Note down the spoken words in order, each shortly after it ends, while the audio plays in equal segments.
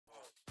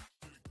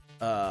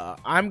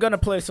I'm gonna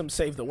play some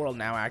Save the World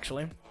now,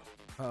 actually.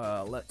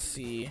 Let's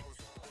see.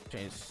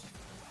 Change.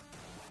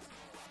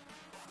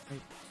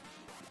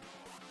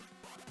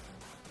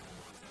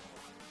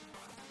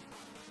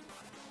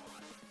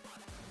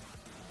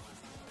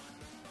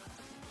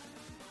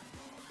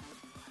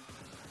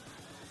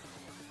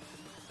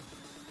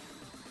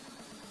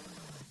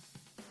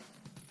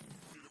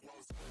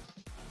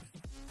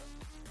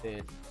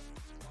 Dude.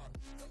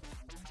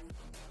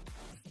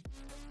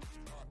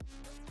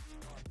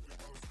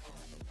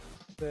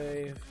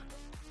 Save.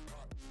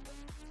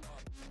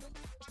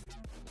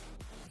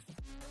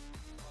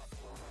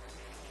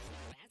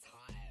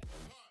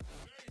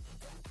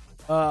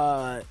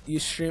 You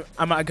stream?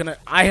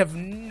 I have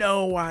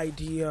no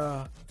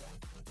idea.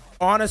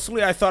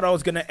 Honestly, I thought I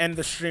was gonna end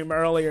the stream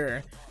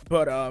earlier,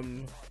 but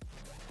I'm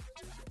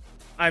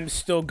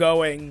still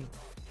going.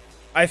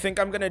 I think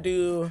I'm gonna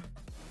do,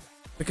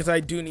 because I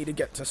do need to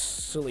get to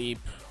sleep.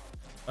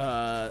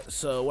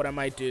 So what I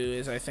might do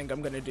is I think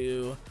I'm gonna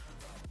do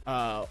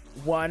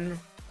one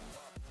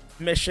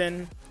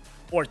mission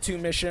or 2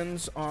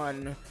 missions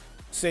on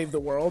Save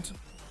the World,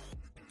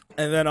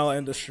 and then I'll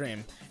end the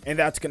stream, and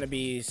that's gonna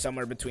be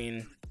somewhere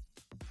between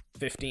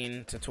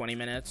 15 to 20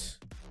 minutes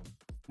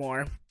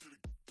more,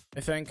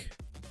 I think.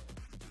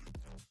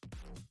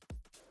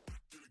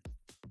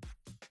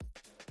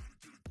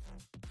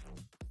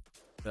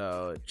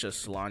 So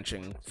just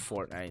launching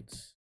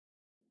Fortnite,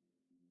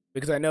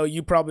 because I know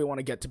you probably want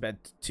to get to bed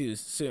too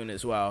soon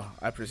as well,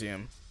 I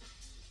presume.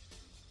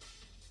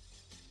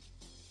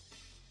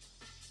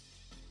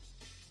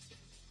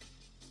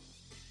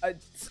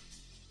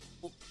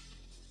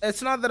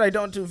 It's not that I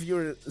don't do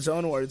viewer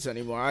zone awards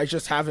anymore. I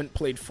just haven't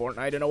played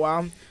Fortnite in a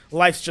while.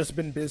 Life's just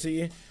been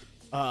busy,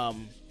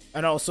 and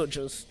also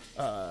just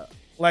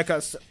like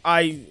us.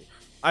 I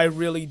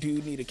really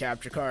do need a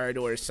capture card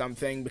or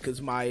something,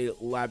 because my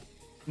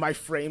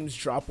frames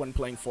drop when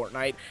playing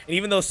Fortnite. And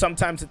even though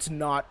sometimes it's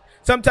not,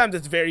 sometimes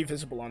it's very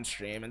visible on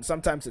stream, and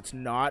sometimes it's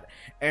not.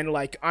 And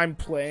like I'm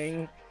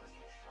playing,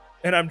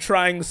 and I'm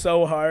trying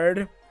so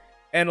hard,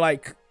 and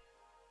like.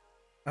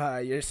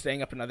 You're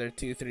staying up another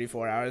 2, 3,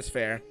 4 hours,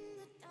 fair.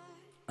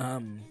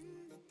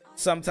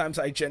 Sometimes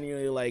I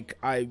genuinely, like,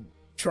 I'm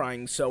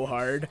trying so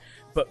hard,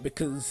 but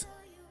because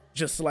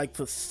just like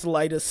the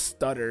slightest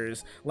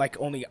stutters, like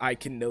only I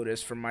can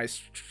notice from my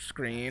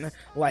screen,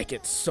 like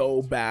it's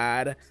so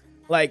bad.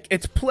 Like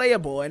it's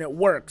playable and it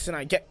works and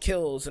I get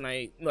kills and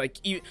I like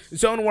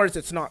zone wars.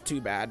 It's not too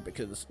bad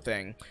because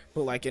thing,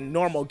 but like in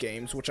normal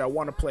games, which I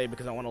want to play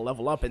because I want to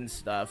level up and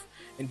stuff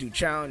and do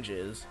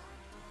challenges.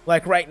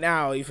 Like right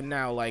now, even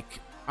now, like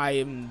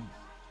it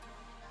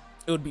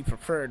would be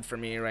preferred for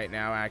me right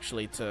now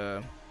actually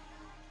to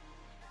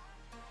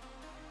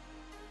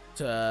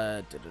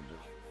oh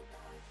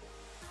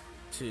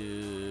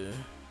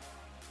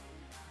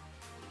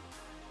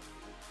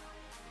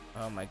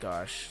my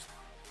gosh.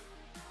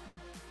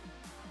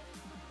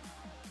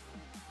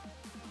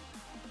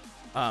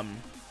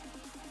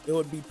 It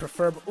would be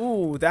preferable.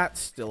 Ooh, that's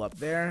still up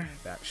there.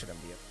 That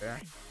shouldn't be up there.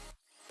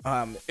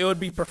 It would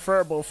be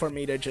preferable for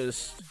me to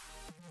just,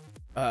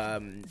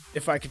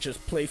 if I could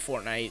just play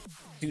Fortnite,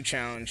 do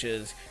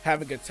challenges,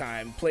 have a good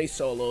time, play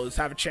solos,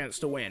 have a chance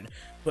to win.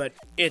 But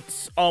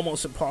it's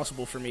almost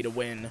impossible for me to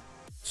win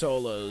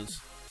solos.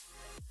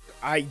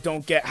 I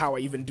don't get how I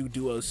even do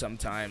duos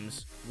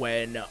sometimes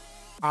when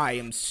I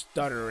am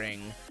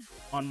stuttering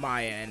on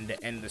my end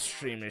and the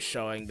stream is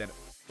showing that,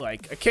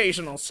 like,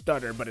 occasional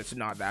stutter, but it's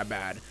not that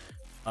bad.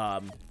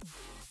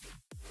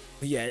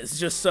 Yeah, it's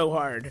just so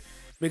hard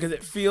because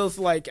it feels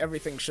like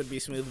everything should be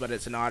smooth, but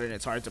it's not, and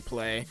it's hard to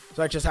play.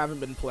 So I just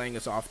haven't been playing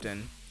as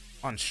often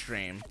on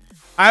stream.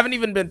 I haven't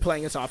even been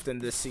playing as often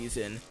this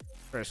season,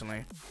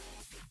 personally.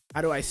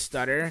 How do I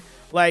stutter?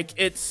 Like,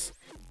 it's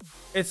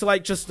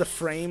like just the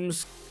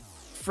frames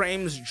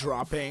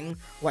dropping,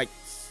 like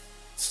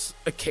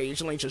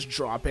occasionally just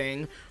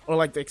dropping, or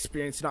like the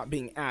experience not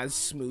being as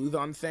smooth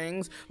on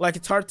things. Like,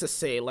 it's hard to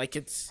say. Like,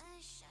 it's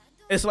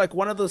like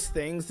one of those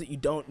things that you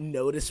don't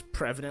notice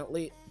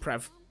prevalently.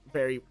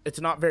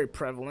 It's not very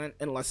prevalent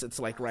unless it's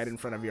like right in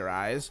front of your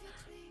eyes.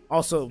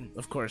 Also,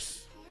 of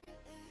course,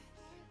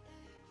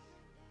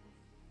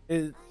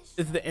 is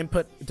the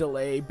input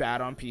delay bad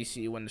on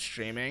PC when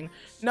streaming?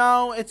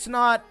 No, it's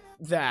not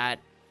that.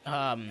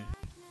 It's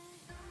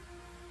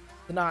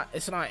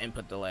not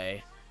input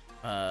delay.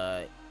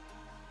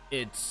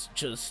 It's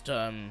just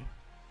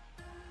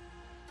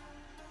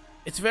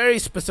it's very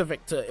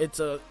specific to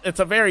it's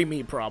a very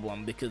me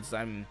problem because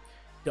don't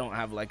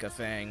have like a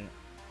thing,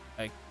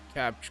 like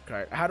capture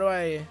card. How do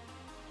I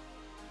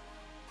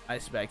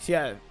specs?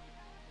 Yeah,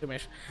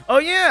 oh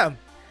yeah,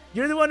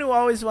 you're the one who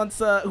always wants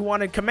who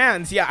wanted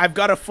commands. Yeah, I've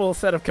got a full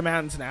set of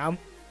commands now.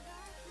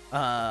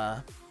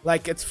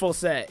 Like it's full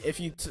set.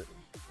 If you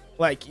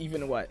like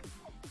even what?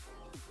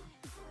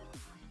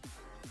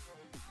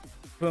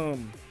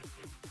 Boom.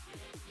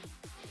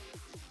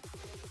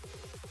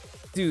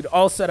 Dude,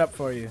 all set up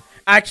for you.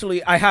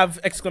 Actually, I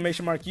have !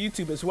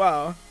 YouTube as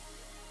well.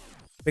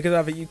 Because I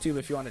have a YouTube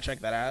if you want to check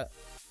that out.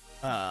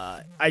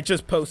 I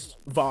just post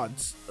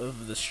VODs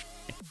of the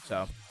stream,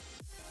 so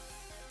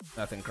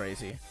nothing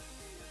crazy.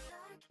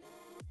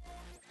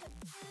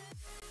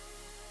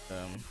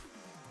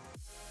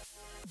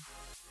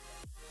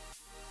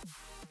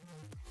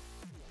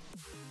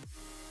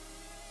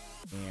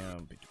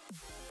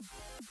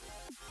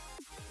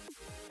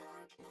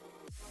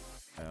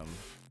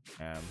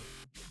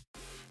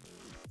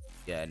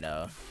 Yeah,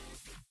 no.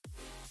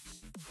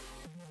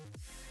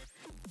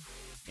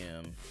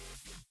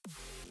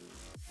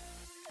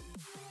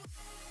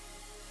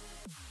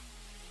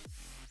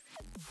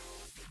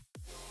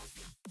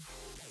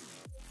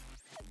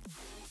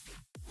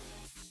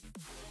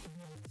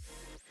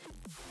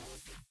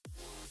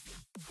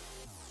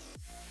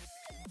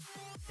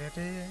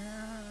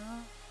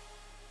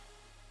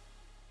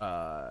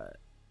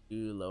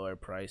 Do lower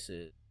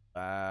prices.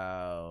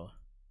 Wow.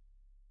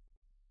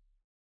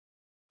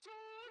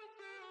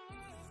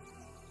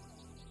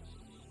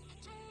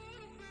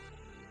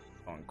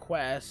 On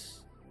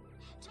quests.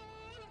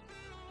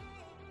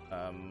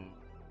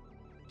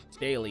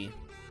 Daily.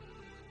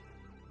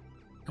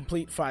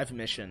 Complete 5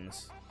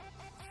 missions.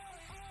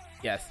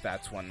 Yes,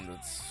 that's one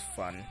that's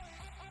fun.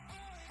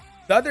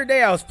 The other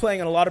day I was playing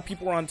and a lot of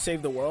people were on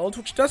Save the World,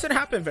 which doesn't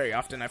happen very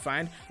often, I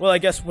find. Well, I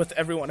guess with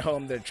everyone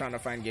home, they're trying to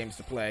find games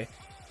to play.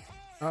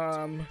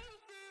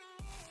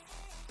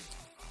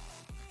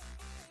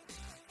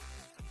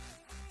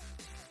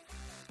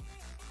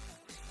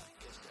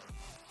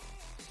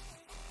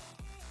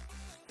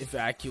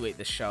 Evacuate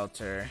the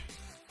shelter.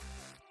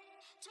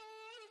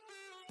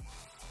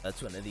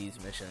 That's one of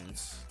these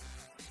missions.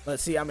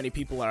 Let's see how many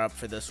people are up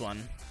for this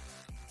one.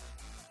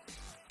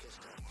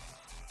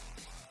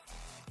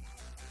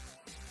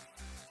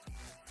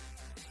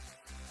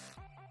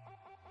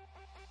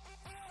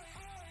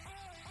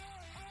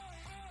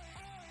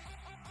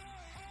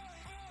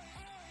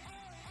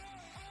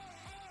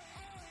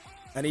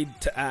 I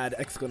need to add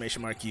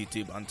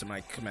 !YouTube onto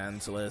my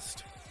commands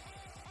list.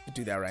 I'll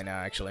do that right now,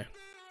 actually.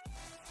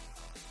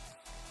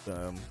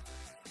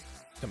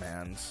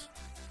 Commands.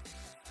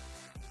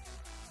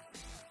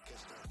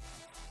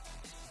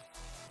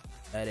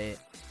 Edit.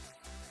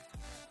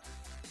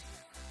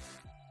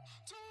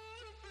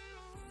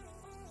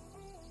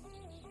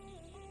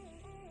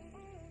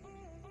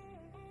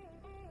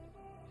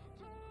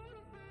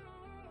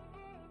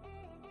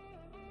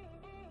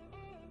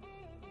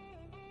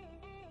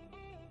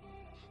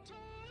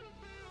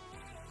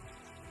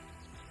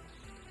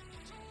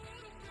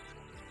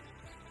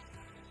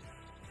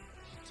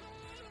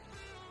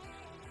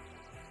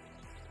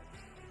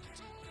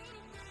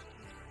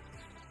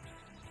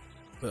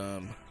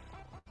 Boom.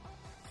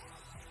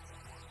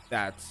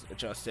 That's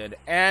adjusted.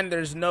 And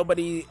there's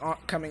nobody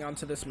coming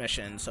onto this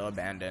mission, so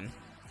abandon.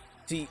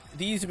 See,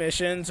 these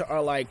missions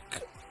are like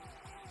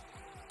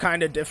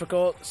kind of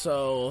difficult,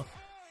 so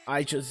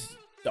I just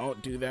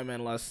don't do them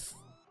unless,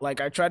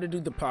 like, I try to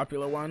do the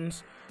popular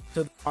ones,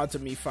 so the odds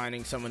of me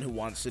finding someone who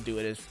wants to do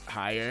it is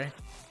higher.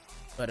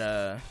 But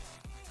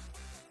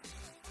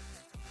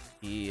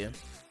yeah.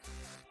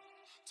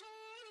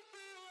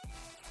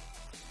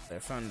 I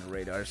found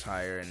radar's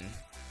higher, and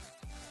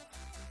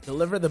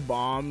deliver the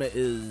bomb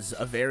is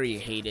a very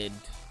hated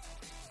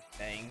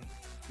thing.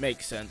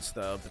 Makes sense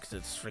though, because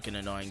it's freaking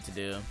annoying to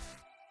do.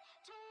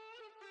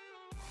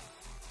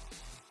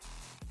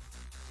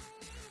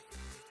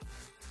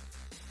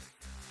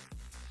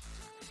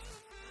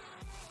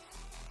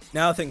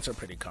 Now things are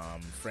pretty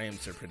calm.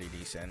 Frames are pretty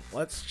decent.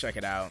 Let's check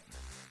it out.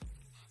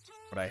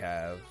 What I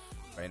have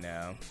right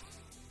now.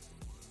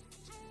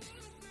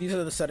 These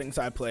are the settings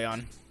I play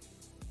on.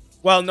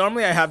 Well,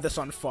 normally I have this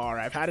on far.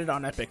 I've had it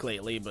on epic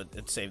lately, but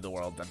it saved the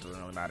world. That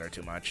doesn't really matter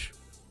too much.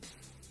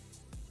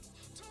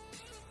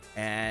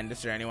 And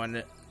is there anyone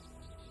that...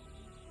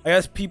 I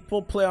guess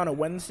people play on a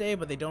Wednesday,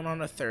 but they don't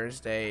on a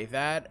Thursday.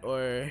 That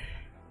or...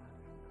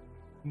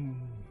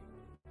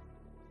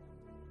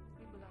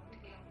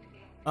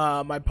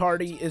 my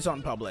party is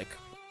on public.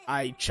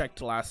 I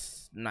checked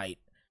last night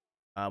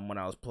when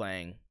I was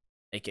playing.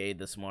 AKA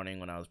this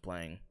morning when I was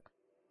playing.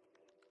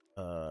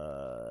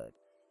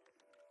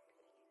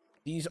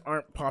 These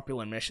aren't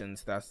popular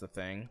missions, that's the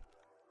thing.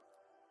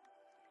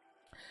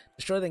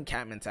 Destroy the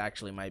encampments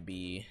actually might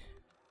be...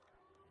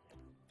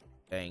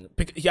 Dang.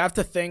 You have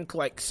to think,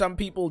 like, some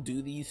people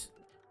do these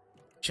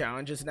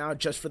challenges now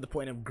just for the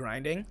point of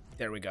grinding.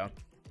 There we go.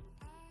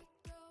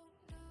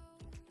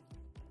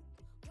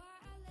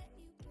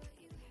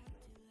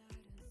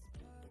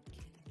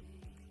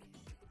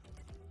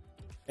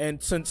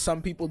 And since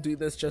some people do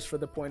this just for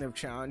the point of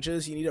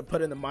challenges, you need to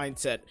put in the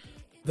mindset.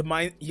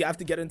 You have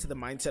to get into the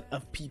mindset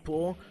of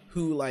people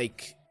who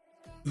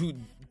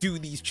do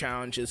these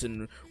challenges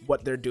and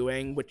what they're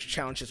doing, which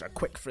challenges are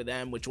quick for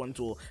them, which ones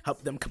will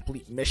help them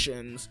complete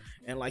missions,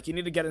 and like you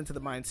need to get into the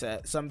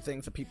mindset. Some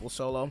things that people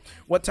solo.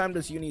 What time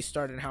does uni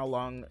start and how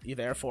long you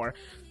there for?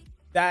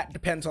 That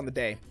depends on the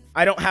day.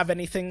 I don't have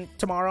anything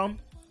tomorrow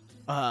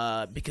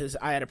because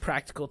I had a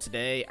practical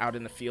today out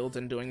in the field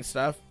and doing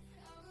stuff.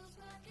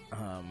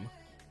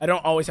 I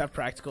don't always have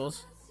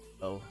practicals,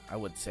 so I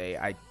would say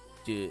I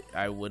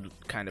I would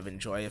kind of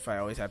enjoy if I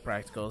always had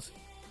practicals.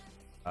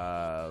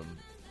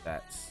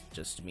 That's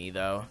just me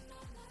though.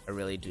 I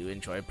really do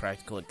enjoy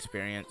practical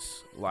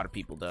experience. A lot of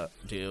people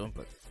do,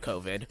 but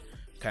COVID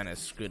kind of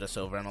screwed us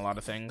over on a lot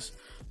of things.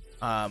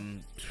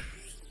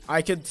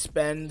 I could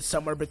spend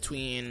somewhere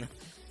between...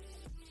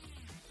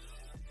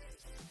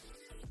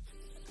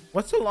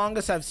 What's the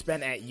longest I've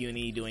spent at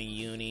uni doing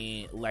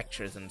uni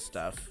lectures and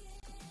stuff?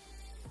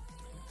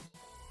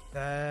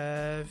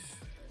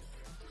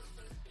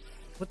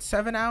 What,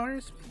 7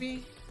 hours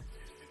maybe?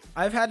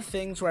 I've had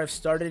things where I've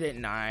started at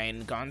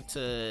 9, gone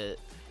to...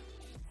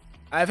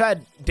 I've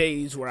had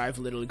days where I've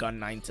literally gone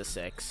 9 to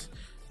 6.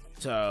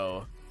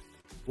 So,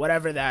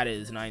 whatever that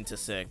is, 9 to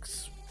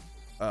 6.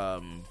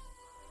 And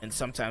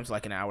sometimes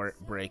like an hour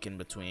break in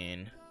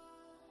between.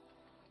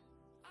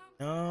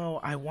 No,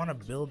 I want to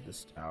build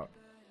this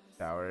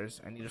towers.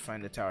 I need to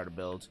find a tower to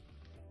build.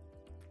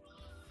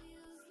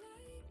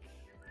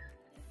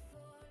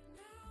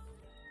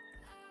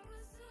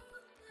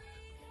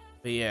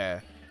 But yeah,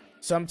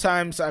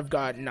 sometimes I've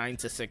got 9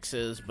 to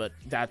 6s, but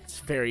that's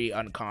very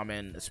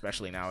uncommon,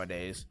 especially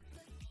nowadays.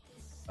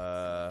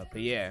 But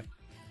yeah,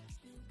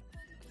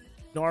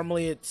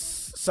 normally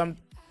it's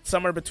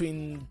somewhere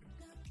between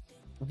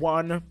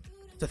 1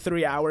 to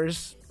 3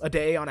 hours a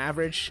day on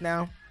average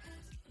now.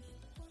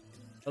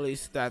 At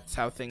least that's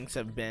how things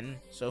have been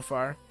so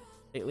far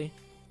lately,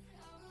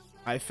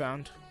 I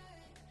found.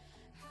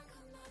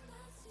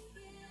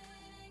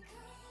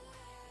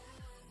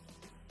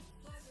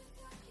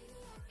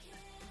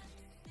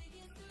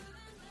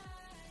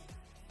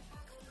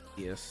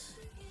 Yes.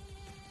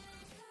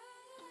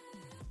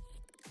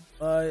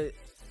 What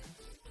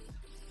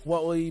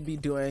will you be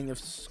doing if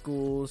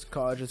schools,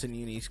 colleges, and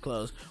unis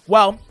close?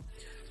 Well,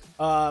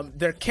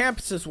 their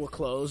campuses will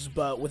close,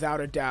 but without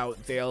a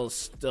doubt, they'll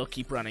still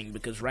keep running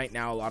because right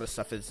now a lot of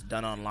stuff is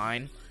done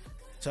online.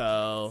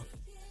 So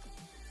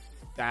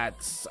I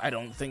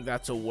don't think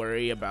that's a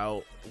worry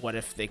about what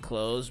if they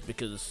close,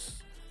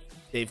 because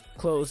they've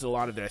closed a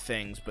lot of their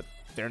things, but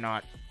they're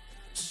not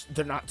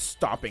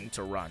stopping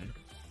to run.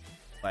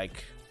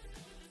 Like,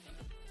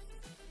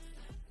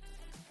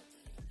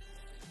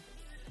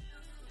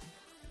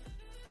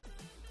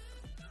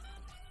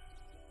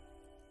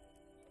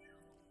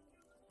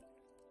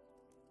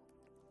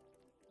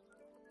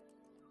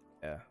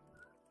 yeah,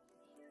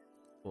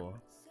 cool,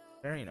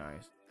 very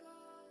nice.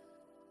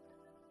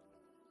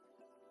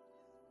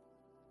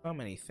 So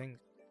many things,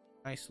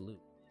 nice loot.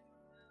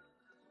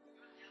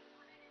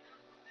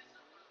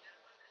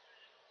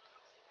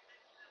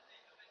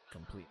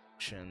 Complete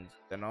missions.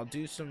 Then I'll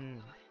do some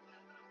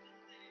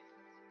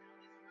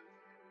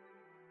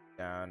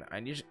down. I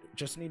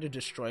just need to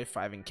destroy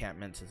 5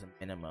 encampments as a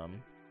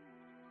minimum.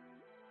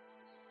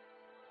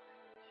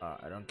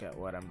 I don't get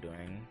what I'm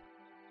doing.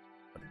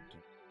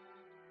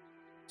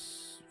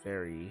 It's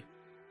very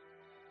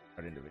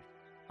hard individual.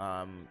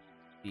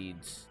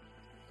 Feeds.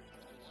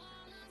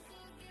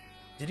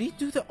 Did he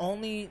do the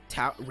only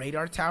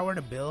radar tower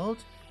to build?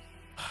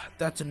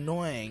 That's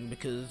annoying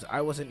because I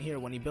wasn't here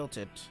when he built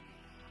it.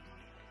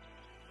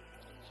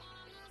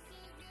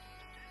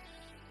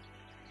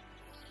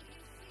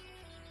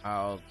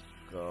 I'll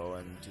go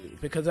and do,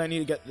 because I need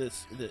to get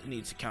this, that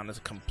needs to count as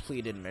a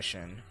completed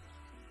mission.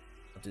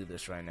 I'll do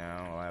this right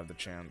now while I have the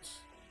chance.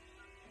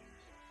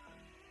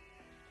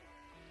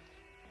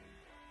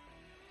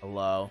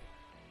 Hello.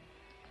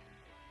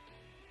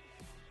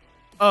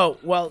 Oh,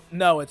 well,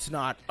 no, it's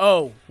not.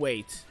 Oh,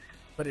 wait.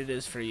 But it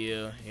is for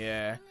you.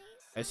 Yeah.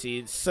 I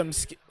see some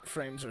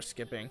frames are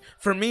skipping.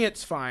 For me,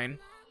 it's fine.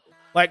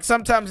 Like,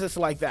 sometimes it's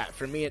like that.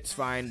 For me, it's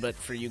fine, but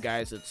for you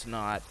guys, it's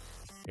not.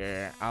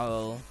 Here,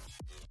 I'll...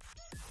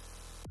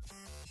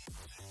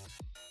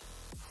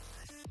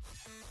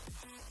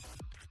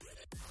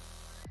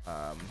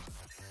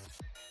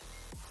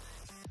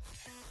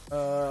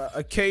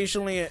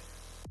 occasionally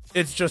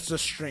it's just a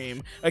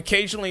stream.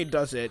 Occasionally it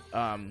does it.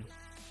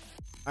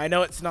 I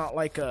know it's not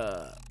like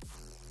a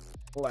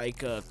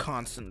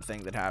constant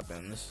thing that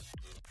happens.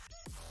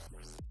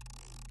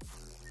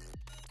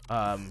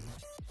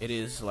 It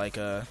is like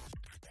a,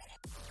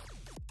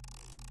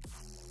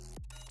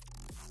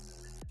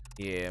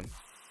 yeah.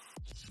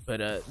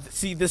 But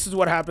see, this is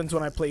what happens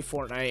when I play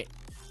Fortnite.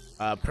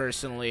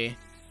 Personally,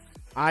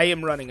 I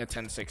am running a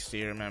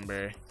 1060,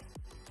 remember,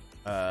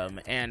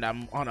 and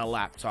I'm on a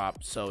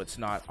laptop, so it's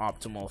not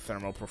optimal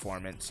thermal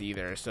performance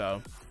either,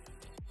 so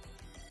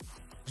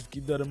just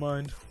keep that in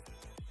mind.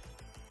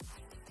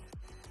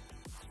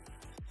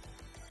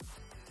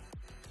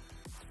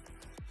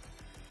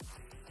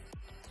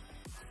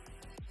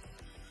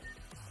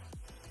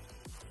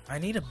 I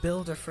need to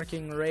build a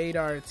freaking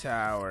radar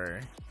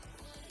tower,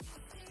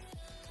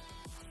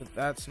 but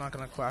that's not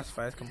gonna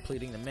classify as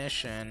completing the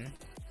mission.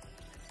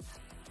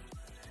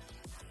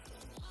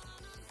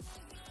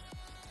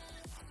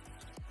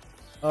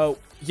 Oh,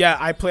 yeah,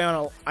 I play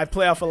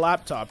off a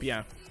laptop,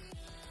 yeah.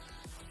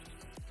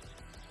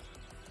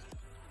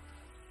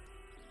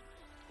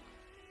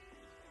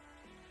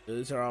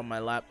 Those are all my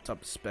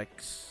laptop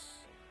specs.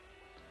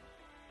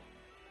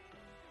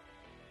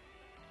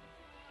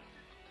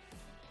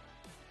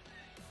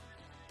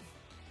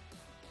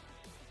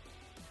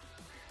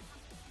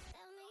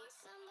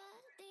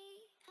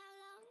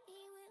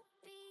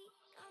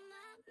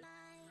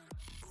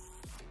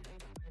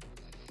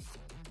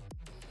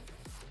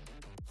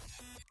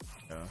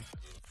 Yeah.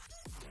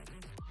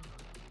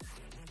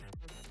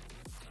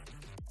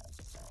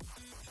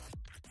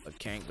 But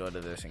can't go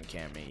to this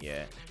encampment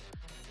yet.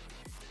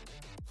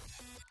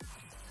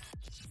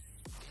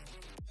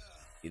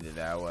 Either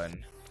that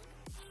one.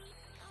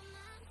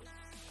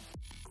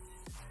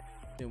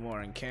 2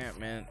 more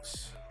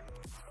encampments.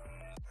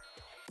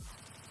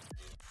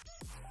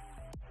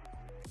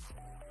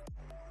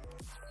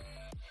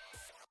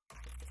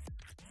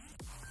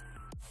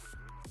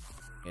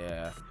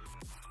 Yeah.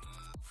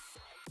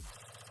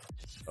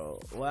 So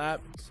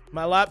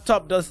my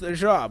laptop does the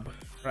job,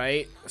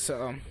 right?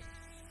 So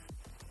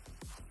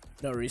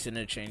no reason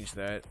to change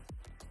that.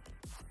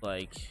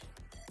 Like,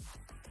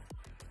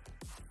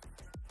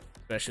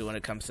 especially when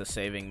it comes to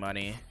saving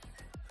money,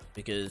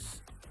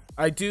 because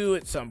I do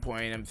at some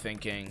point. I'm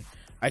thinking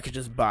I could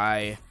just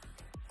buy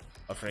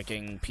a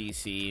freaking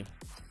PC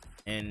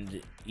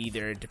and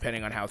either,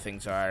 depending on how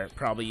things are,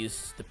 probably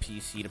use the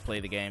PC to play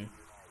the game,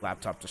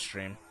 laptop to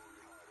stream,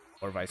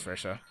 or vice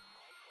versa,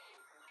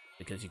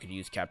 because you could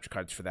use capture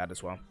cards for that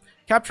as well.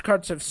 Capture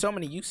cards have so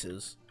many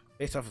uses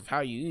based off of how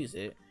you use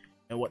it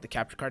and what the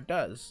capture card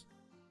does.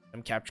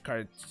 Some capture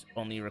cards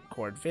only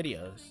record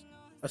videos.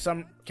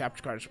 Some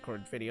capture cards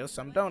record videos,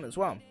 some don't as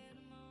well.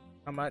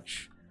 How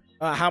much?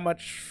 How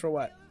much for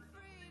what?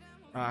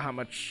 How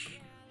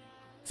much?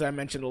 So I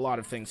mentioned a lot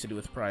of things to do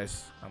with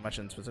price. How much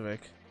in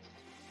specific?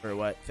 For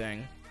what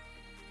thing?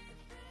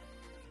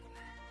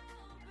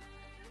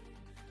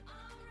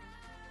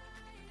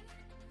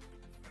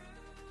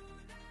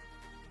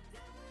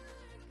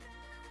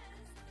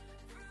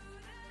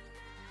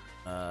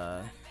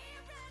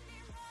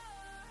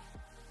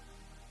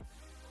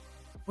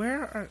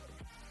 Where are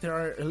there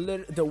are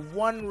the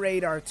one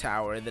radar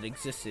tower that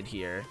existed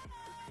here?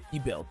 He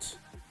built,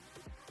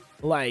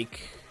 like,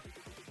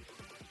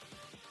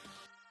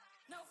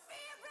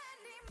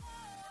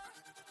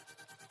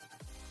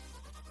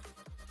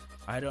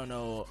 I don't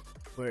know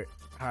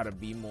how to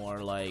be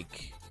more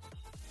like.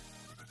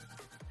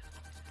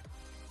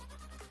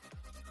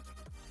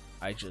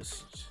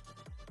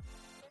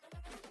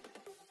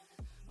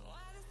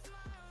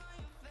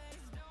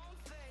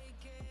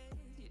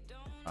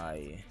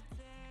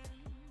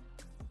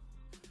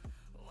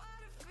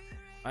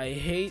 I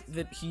hate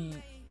that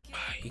he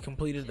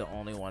completed the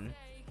only one.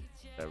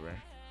 Whatever.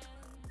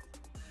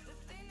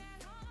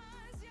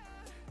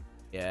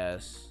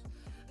 Yes.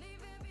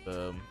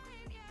 Boom.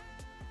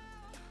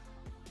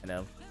 I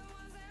know.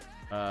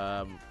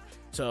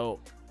 So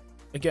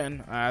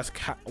again, I ask,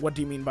 what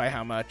do you mean by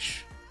how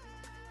much?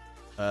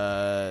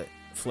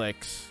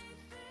 Flicks,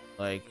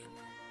 like,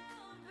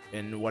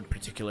 in what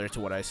particular to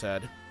what I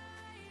said?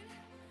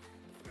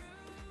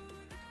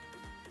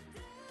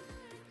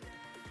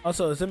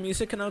 Also, is the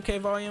music an okay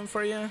volume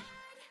for you?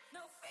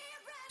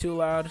 Too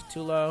loud?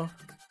 Too low?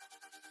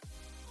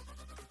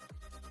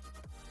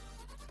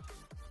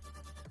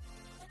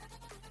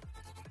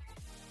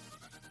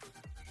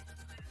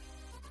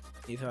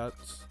 Any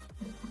thoughts?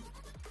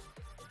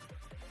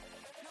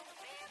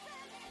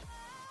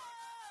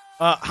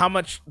 How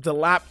much the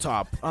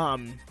laptop?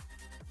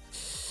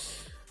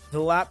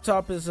 The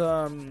laptop is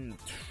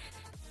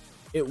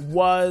it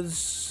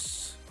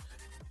was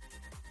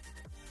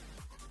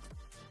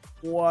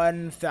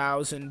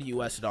 $1,000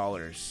 US.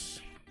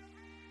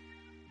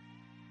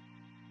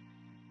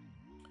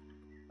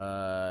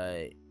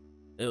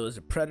 It was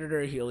a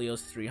Predator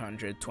Helios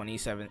 300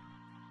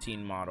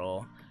 2017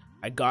 model.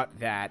 I got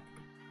that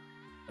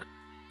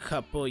a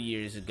couple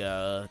years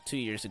ago, 2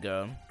 years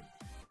ago.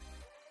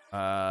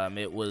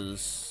 It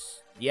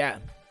was, yeah.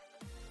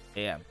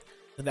 So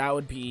that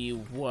would be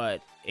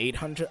what,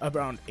 800,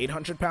 around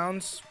 800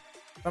 pounds,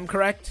 if I'm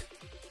correct.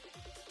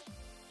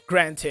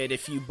 Granted,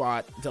 if you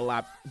bought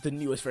the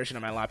newest version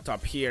of my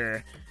laptop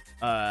here,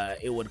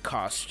 it would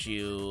cost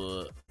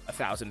you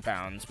 1,000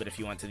 pounds. But if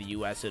you went to the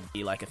US, it'd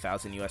be like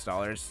 $1,000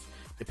 US,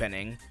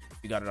 depending.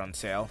 You got it on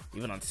sale,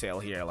 even on sale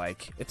here.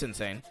 Like, it's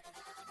insane.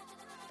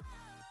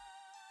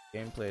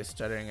 Gameplay is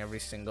stuttering every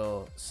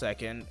single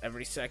second.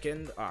 Every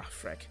second? Ah,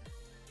 frick.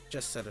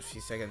 Just said a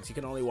few seconds. You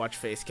can only watch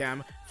face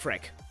cam.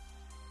 Frick.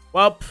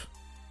 Welp.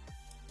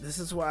 This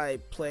is why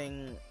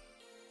playing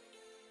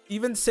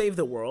even Save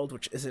the World,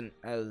 which isn't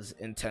as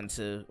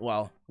intensive.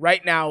 Well,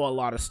 right now a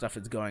lot of stuff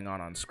is going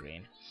on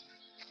screen.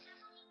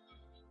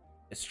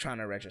 It's trying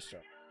to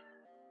register.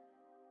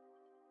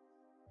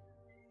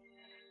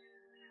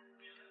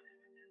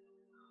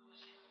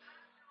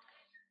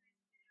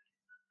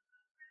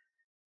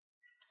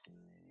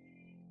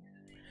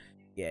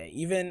 Yeah,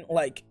 even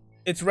like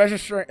it's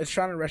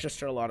trying to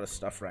register a lot of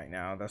stuff right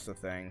now. That's the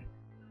thing.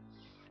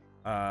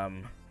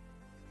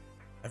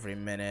 Every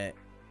minute.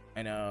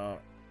 I know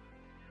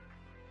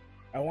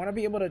I want to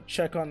be able to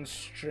check on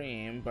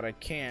stream, but I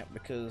can't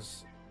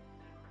because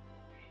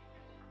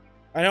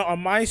I know on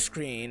my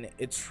screen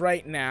it's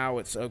right now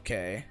it's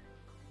okay.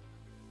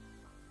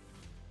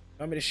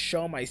 I want me to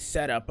show my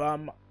setup.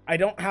 I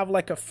don't have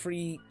like a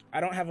free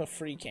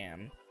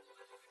cam.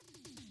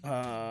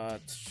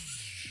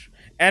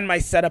 And my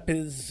setup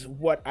is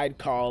what I'd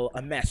call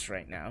a mess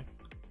right now.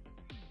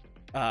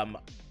 um,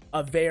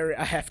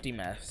 a hefty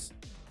mess.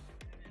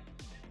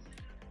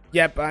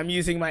 Yep, I'm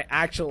using my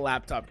actual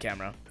laptop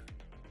camera.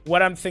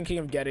 What I'm thinking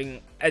of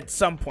getting at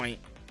some point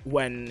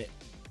when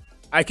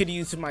I could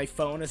use my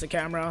phone as a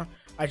camera,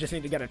 I just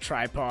need to get a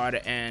tripod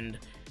and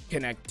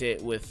connect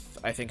it with,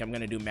 I think I'm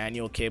going to do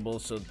manual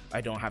cables so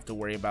I don't have to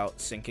worry about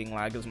syncing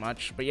lag as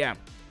much. But yeah.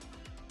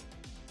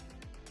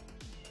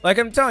 Like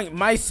I'm telling you,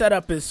 my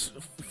setup is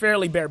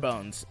fairly bare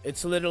bones.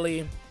 It's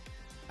literally,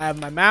 I have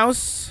my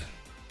mouse,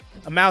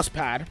 a mouse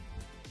pad,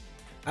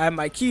 I have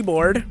my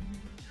keyboard,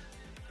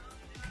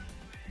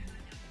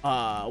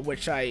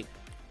 which I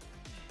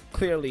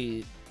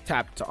clearly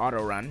tapped to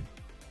auto run.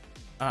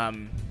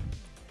 I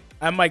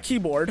have my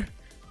keyboard,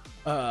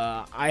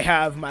 I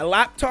have my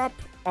laptop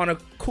on a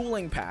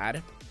cooling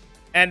pad,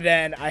 and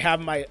then I have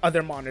my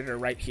other monitor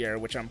right here,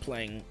 which I'm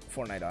playing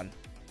Fortnite on.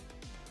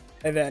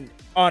 And then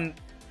on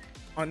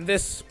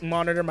this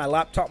monitor, my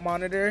laptop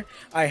monitor,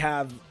 I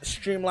have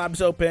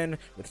Streamlabs open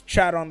with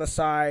chat on the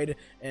side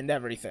and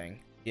everything.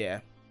 Yeah.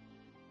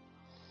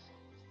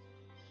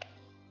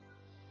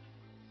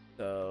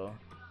 So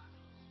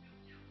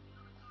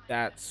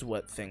that's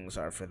what things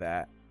are for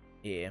that.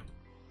 Yeah.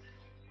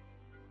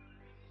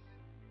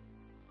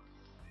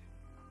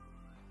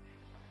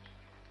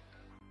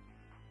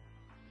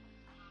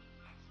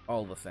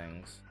 All the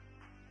things.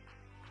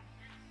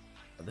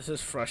 This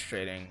is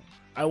frustrating.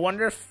 I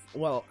wonder if,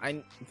 well,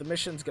 the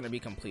mission's gonna be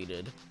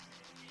completed.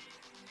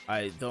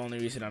 The only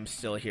reason I'm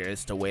still here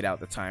is to wait out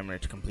the timer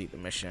to complete the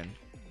mission,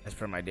 as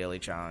per my daily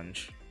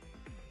challenge.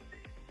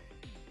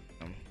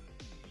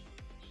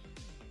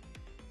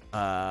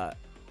 Do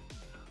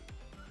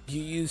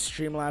you use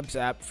Streamlabs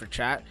app for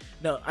chat?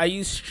 No, I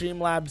use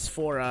Streamlabs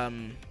for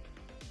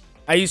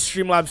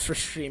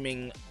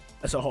streaming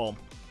as a whole.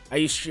 I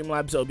use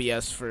Streamlabs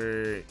OBS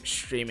for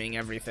streaming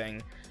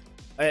everything.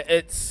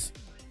 It's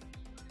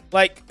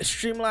like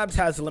Streamlabs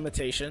has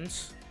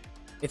limitations.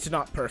 It's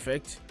not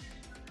perfect.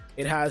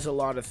 It has a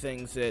lot of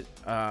things that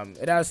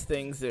it has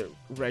things that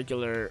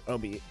regular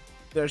OBS.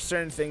 There are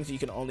certain things you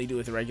can only do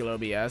with regular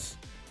OBS,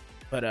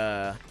 but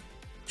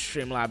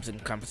Streamlabs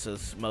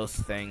encompasses most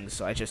things,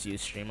 so I just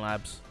use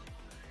Streamlabs.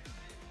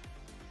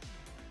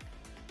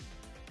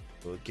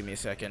 Oh, give me a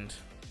second.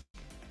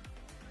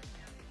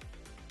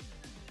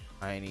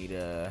 I need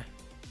a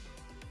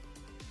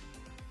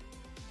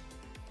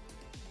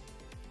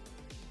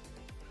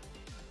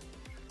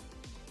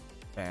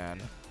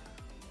fan.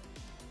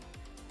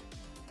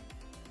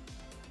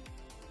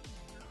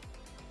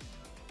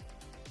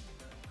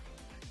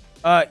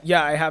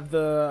 Yeah, I have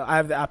the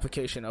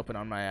application open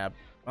on my app,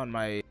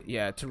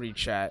 to read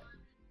chat.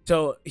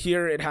 So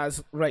here it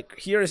has, like,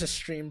 here is a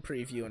stream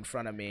preview in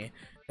front of me.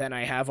 Then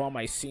I have all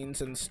my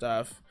scenes and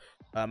stuff.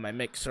 My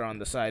mixer on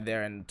the side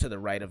there, and to the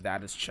right of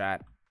that is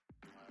chat.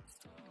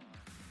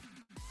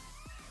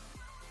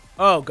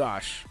 Oh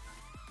gosh.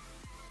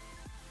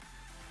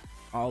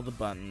 All the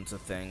buttons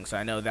of things.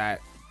 I know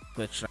that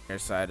glitched on your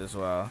side as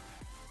well.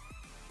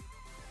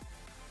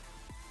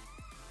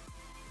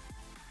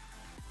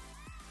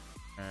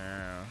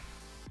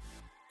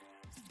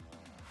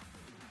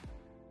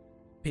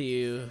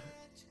 Pew.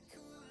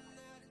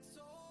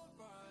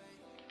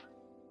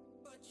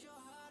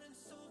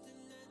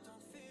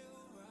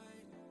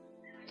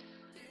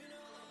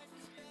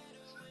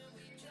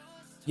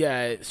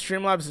 Yeah,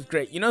 Streamlabs is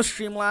great. You know,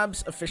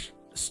 Streamlabs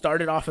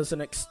started off as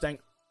an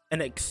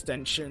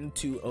extension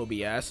to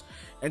OBS,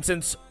 and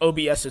since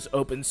OBS is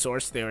open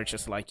source, they were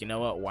just like, you know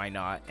what, why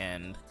not?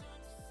 And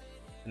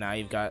now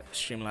you've got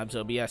Streamlabs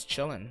OBS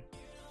chilling,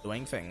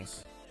 doing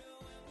things.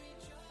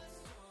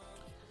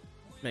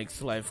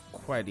 Makes life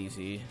quite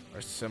easy,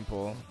 or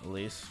simple at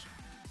least.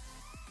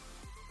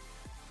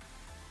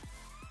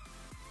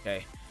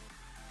 Okay,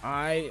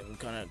 I am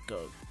gonna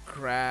go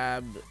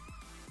grab.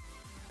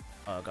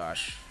 Oh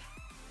gosh,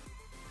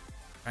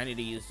 I need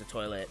to use the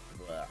toilet.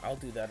 I'll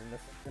do that in a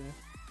second.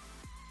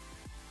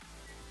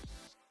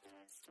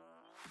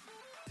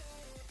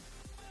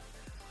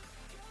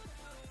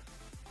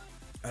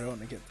 I don't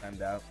want to get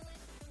timed out.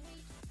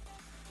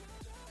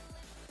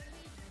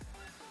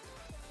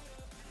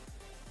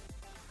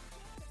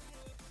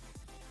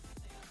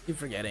 Keep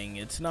forgetting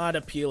it's not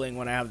appealing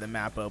when I have the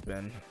map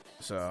open,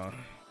 so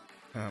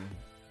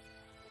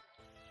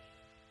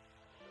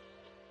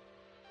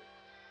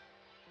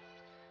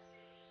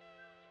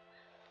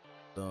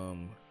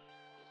boom,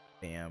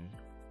 bam.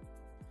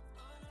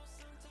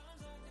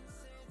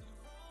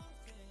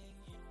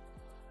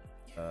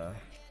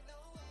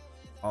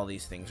 All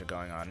these things are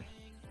going on.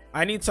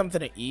 I need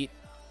something to eat.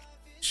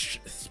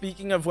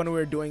 Speaking of when we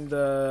were doing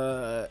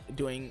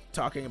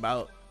talking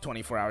about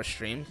 24-hour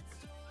stream,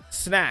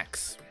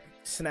 snacks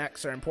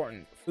are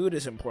important. Food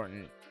is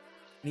important.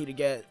 Need to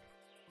get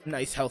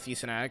nice healthy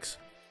snacks,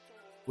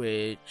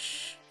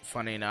 which,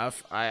 funny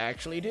enough, I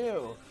actually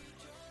do.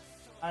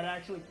 I'd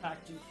actually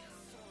packed you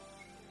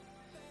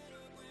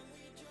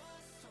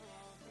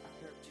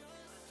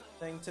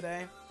thing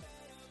today.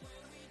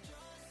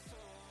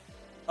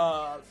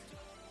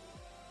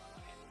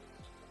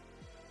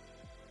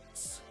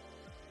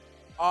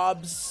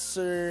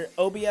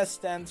 OBS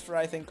stands for,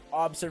 I think,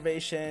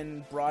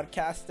 Observation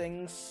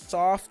Broadcasting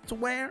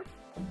Software.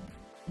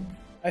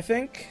 I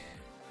think.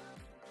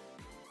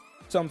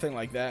 Something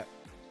like that.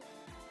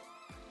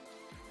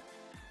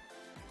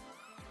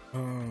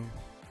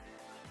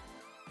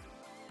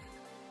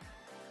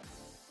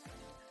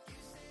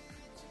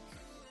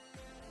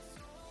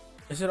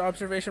 Is it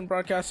Observation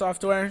Broadcast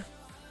Software?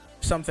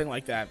 Something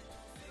like that.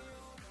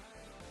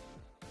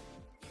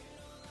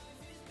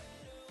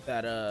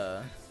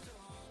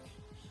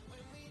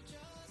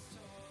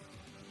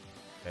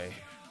 Okay.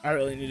 I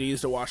really need to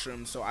use the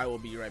washroom, so I will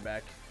be right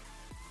back.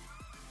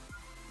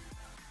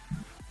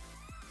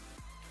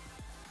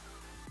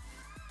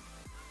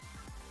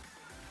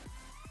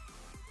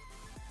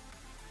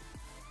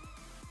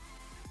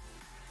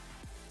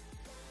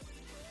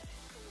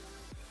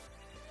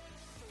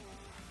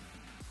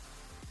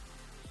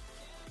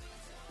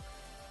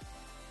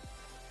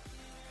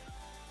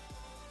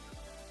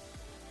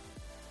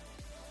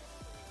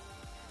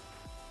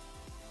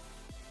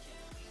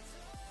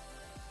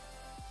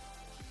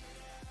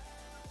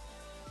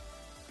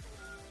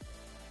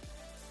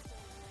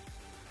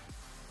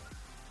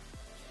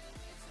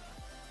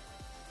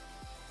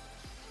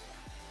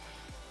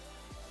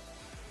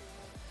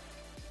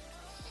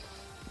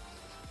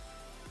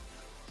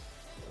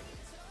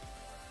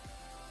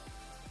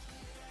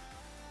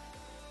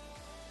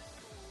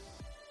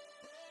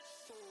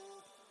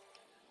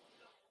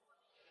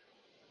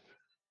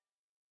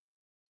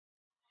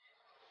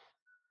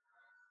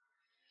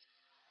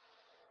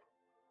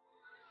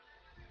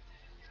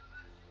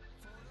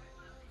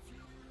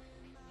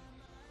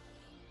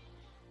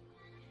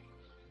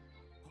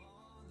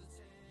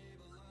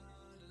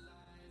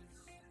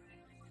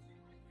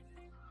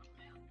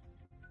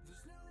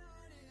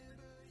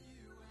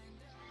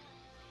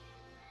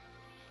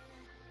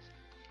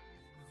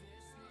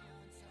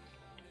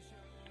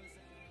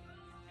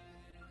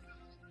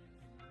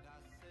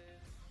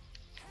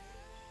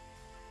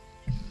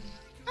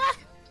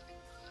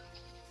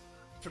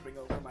 Tripping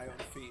over my own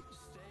feet.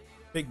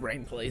 Big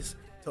brain plays.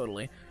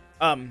 Totally.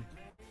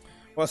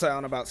 What's I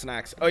on about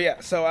snacks? Oh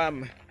yeah, so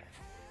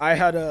I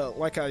had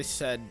like I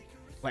said,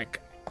 like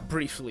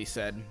briefly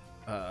said,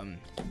 I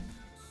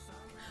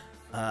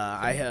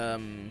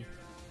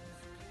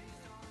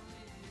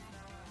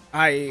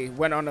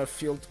went on a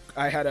field.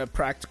 I had a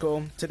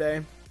practical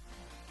today,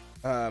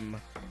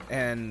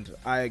 and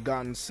I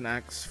gotten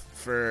snacks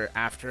for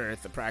after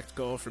the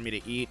practical for me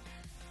to eat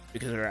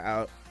because we were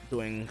out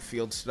doing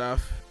field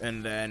stuff,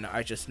 and then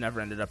I just never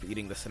ended up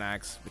eating the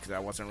snacks because I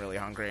wasn't really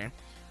hungry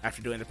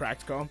after doing the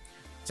practical.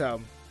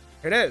 So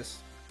here it is.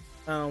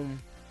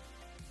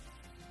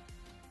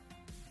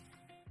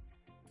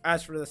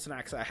 As for the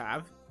snacks I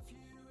have,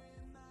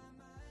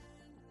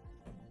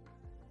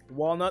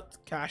 walnut,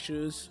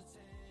 cashews,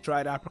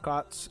 dried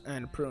apricots,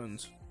 and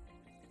prunes.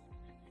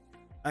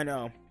 I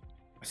know,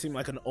 I seem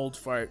like an old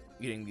fart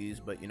eating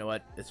these, but you know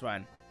what? It's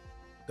fine.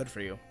 Good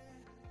for you.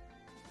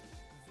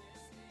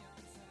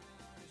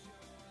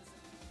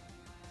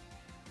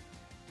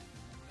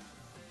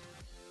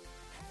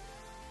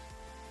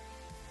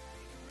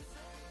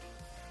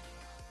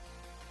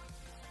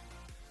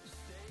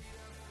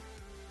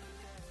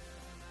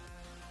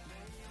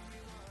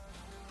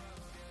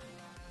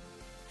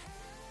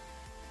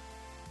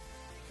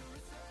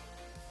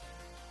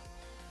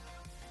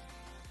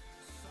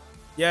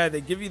 Yeah,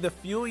 they give you the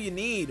fuel you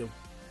need.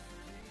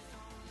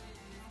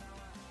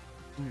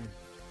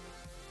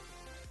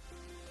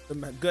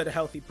 Some good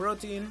healthy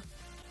protein.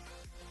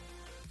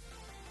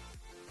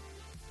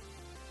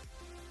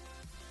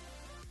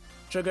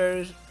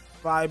 Sugars,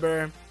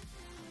 fiber,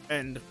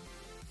 and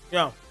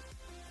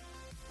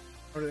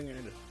everything you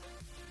need.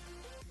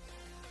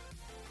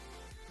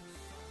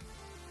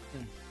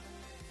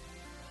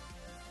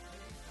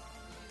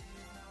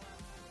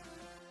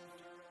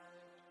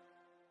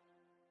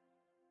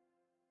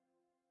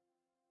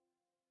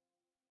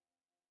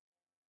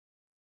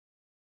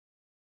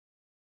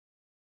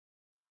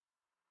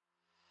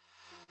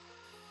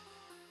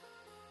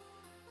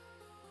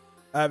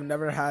 I've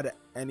never had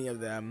any of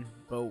them,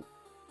 but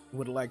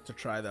would like to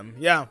try them.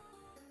 Yeah.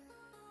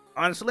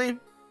 Honestly,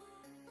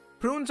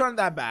 prunes aren't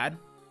that bad.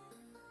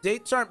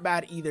 Dates aren't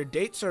bad either.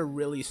 Dates are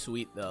really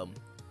sweet, though.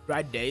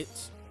 Dried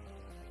dates.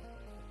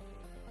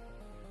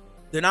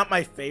 They're not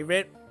my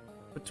favorite.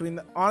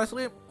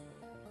 Honestly,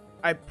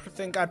 I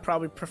think I'd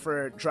probably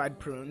prefer dried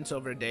prunes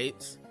over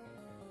dates.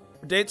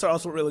 Dates are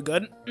also really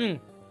good.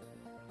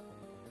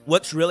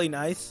 What's really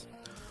nice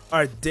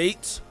are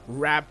dates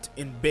wrapped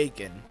in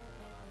bacon.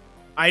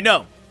 I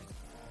know.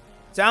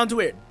 Sounds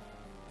weird.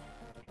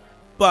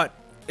 But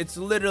it's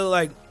literally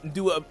like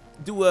do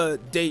a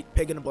date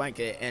pig in a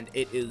blanket, and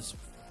it is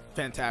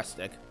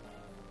fantastic.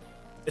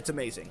 It's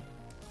amazing.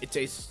 It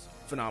tastes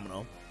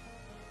phenomenal.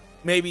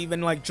 Maybe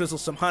even like drizzle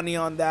some honey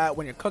on that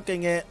when you're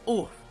cooking it.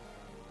 Ooh.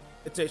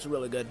 It tastes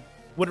really good.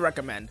 Would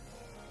recommend.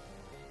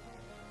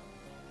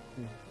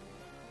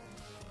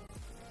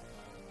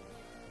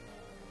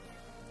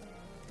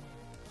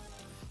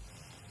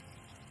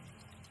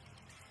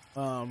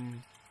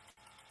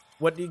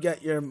 What do you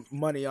get your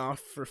money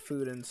off for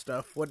food and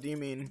stuff? What do you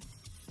mean?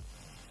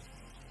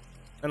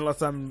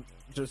 Unless I'm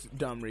just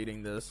dumb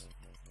reading this.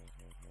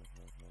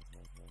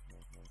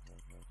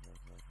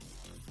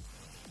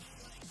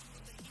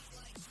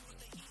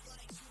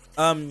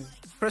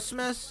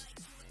 Christmas.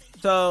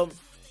 So,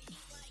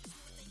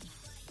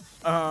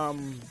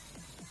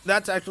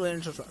 that's actually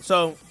interesting.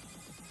 So,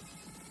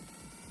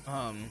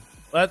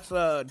 let's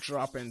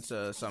drop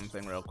into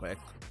something real quick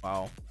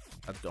while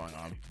that's going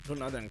on. To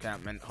another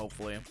encampment,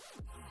 hopefully.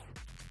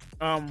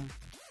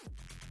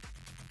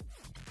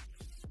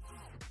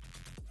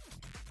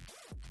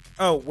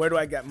 Oh, where do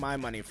I get my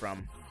money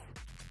from?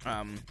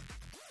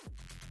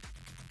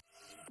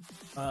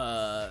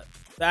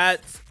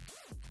 That's,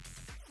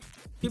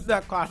 keep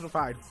that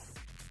classified.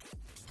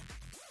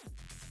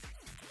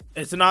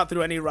 It's not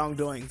through any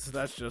wrongdoings.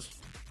 That's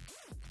just,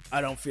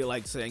 I don't feel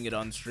like saying it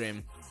on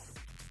stream.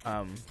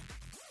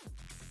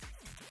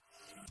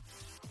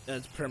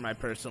 It's per my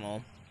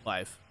personal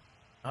life.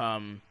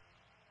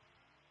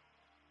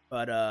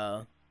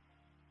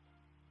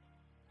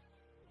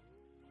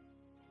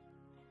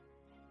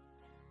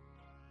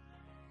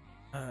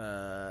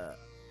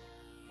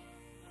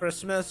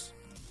 Christmas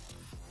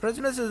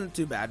isn't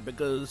too bad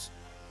because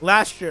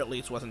last year at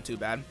least wasn't too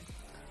bad.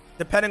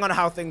 Depending on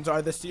how things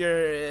are this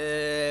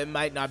year, it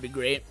might not be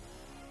great.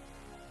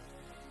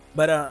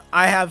 But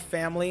I have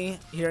family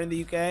here in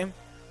the UK. I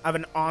have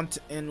an aunt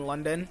in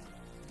London.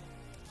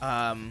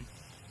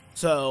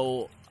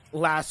 So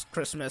last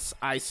Christmas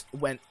I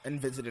went and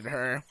visited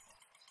her.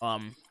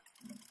 But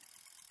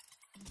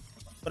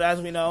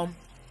as we know,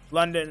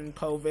 London and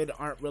COVID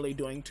aren't really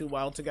doing too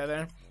well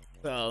together.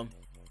 So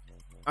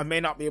I may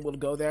not be able to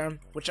go there,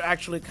 which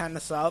actually kind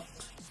of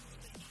sucks.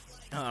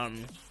 But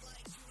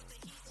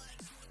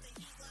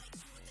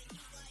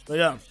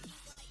yeah.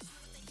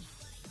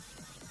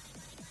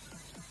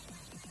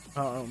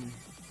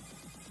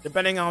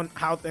 Depending on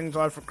how things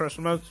are for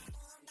Christmas,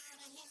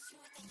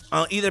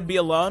 I'll either be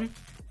alone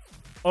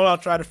or I'll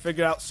try to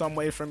figure out some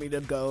way for me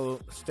to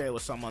go stay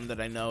with someone that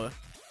I know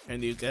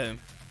in the UK.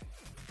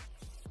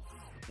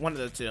 One of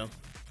the two.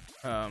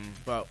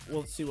 But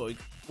we'll see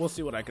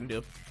what I can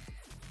do.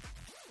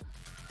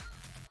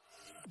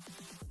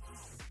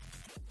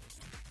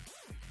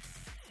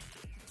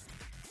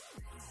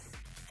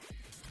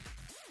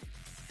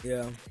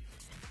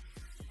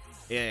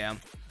 Yeah.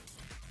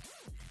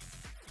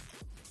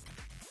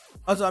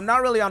 Also, I'm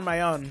not really on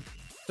my own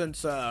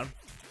since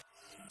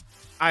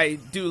I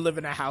do live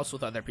in a house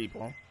with other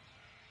people.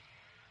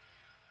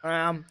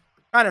 Kind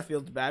of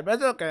feels bad, but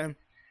it's okay.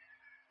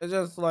 It's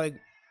just like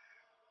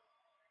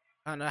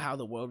kind of how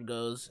the world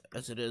goes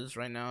as it is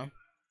right now.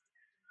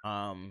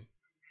 Kind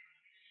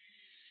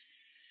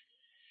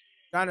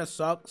of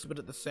sucks, but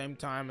at the same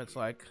time, it's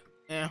like,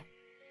 it'd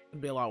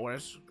be a lot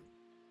worse.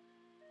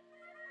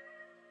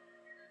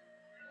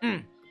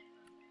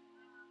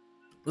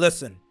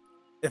 Listen,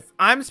 if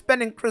I'm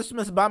spending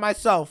Christmas by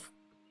myself,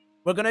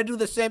 we're gonna do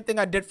the same thing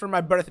I did for my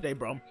birthday,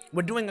 bro.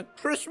 We're doing a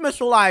Christmas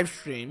live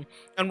stream,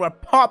 and we're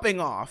popping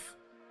off.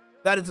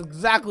 That is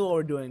exactly what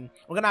we're doing.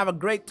 We're gonna have a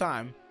great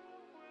time,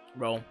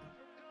 bro.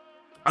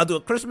 I'll do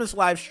a Christmas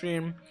live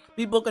stream.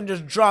 People can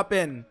just drop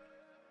in.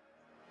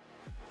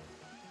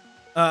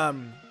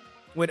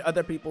 With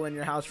other people in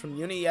your house from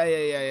uni.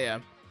 Yeah.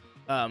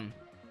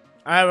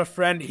 I have a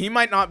friend. He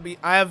might not be.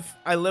 I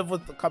live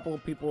with a couple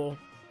of people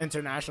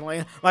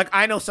internationally. Like,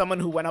 I know someone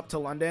who went up to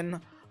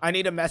London. I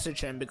need to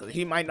message him because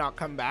he might not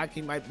come back.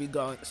 He might be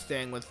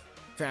staying with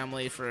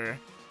family for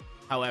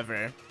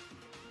however,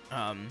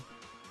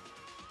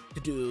 to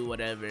do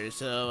whatever.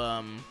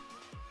 So,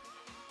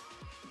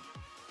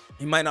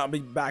 he might not be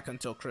back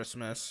until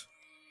Christmas.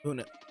 Who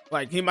knows?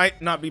 Like, he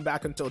might not be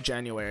back until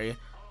January.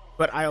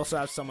 But I also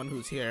have someone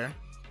who's here.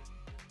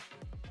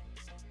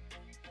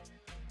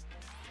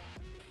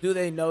 Do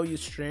they know you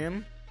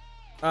stream?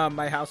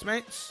 My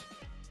housemates?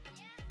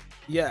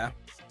 Yeah.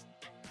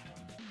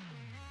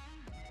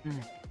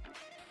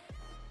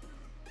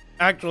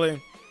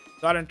 Actually,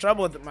 got in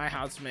trouble with my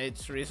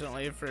housemates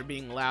recently for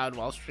being loud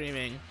while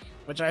streaming,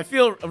 which I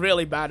feel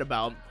really bad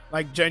about,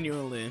 like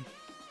genuinely.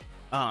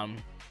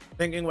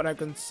 Thinking what I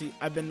can see,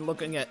 I've been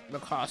looking at the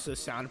cost of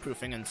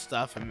soundproofing and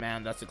stuff, and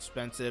man, that's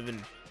expensive,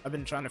 and I've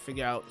been trying to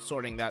figure out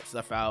sorting that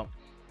stuff out.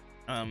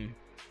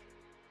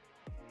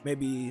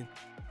 Maybe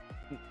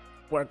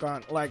work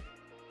on, like,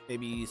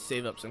 maybe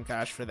save up some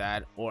cash for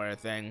that or a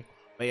thing.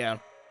 But yeah,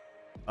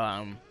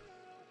 trying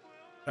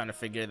to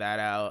figure that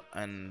out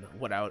and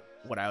what I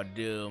would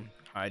do,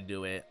 how I'd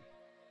do it.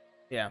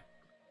 Yeah.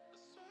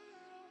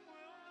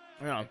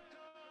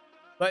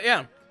 But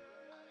yeah.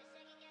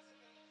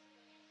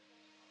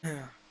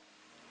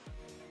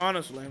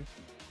 Honestly,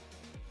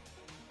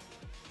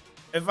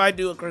 if I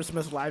do a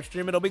Christmas live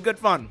stream, it'll be good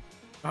fun.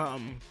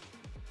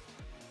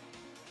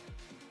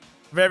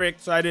 Very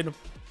excited.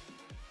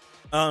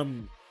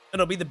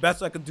 It'll be the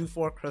best I could do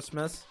for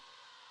Christmas.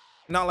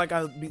 Not like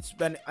I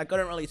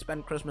couldn't really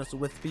spend Christmas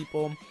with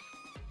people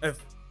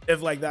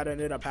if like that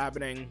ended up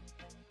happening,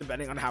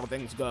 depending on how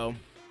things go.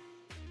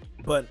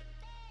 But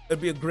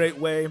it'd be a great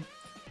way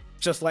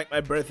just like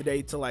my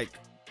birthday to like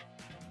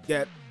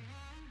get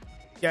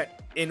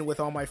in with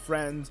all my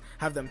friends,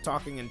 have them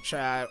talking in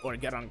chat, or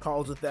get on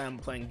calls with them,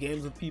 playing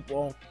games with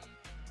people.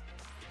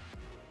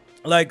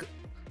 Like,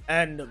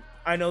 and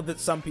I know that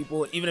some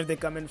people, even if they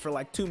come in for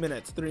like 2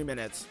 minutes, 3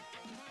 minutes,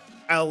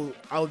 I'll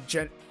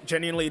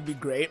genuinely, it'd be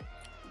great.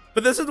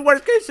 But this is the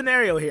worst case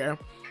scenario here,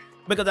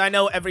 because I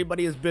know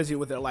everybody is busy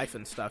with their life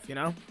and stuff, you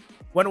know?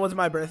 When was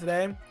my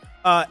birthday?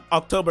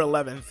 October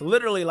 11th,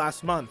 literally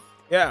last month.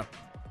 Yeah.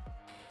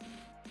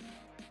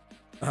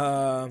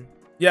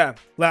 Yeah,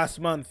 last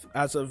month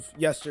as of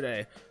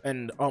yesterday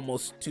and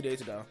almost 2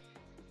 days ago.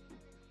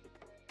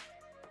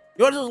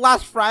 Yours was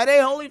last Friday?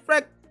 Holy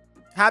frick.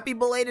 Happy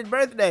belated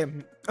birthday.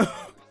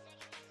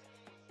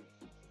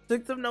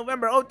 6th of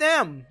November. Oh,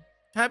 damn.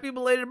 Happy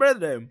belated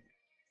birthday.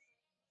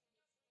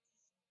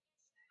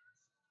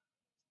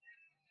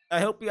 I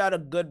hope you had a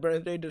good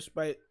birthday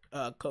despite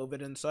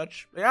COVID and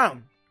such. Yeah.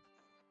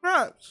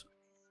 Congrats.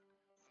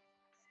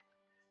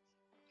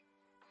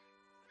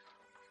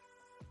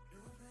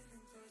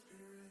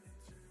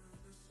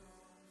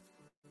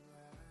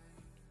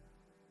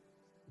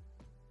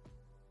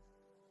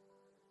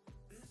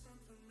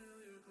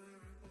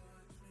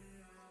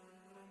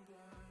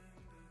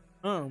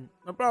 Oh,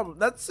 no problem.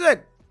 That's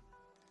sick.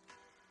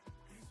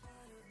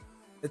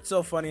 It's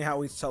so funny how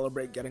we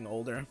celebrate getting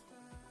older.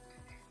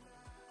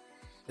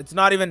 It's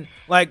not even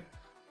like,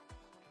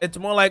 it's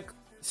more like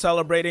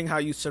celebrating how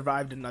you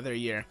survived another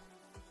year.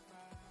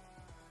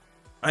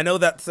 I know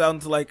that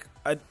sounds like,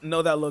 I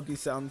know that Loki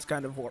sounds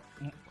kind of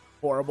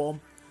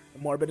horrible,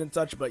 morbid and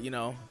such, but you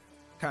know,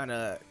 kind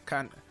of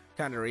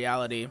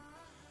reality.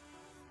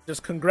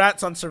 Just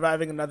congrats on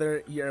surviving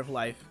another year of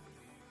life.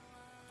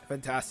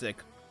 Fantastic.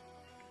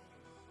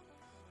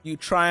 You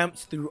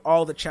triumphed through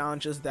all the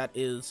challenges that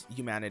is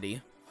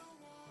humanity.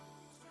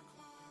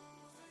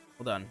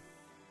 Well done.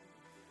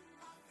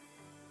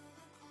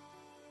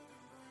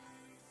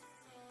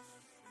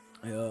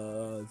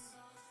 Yes.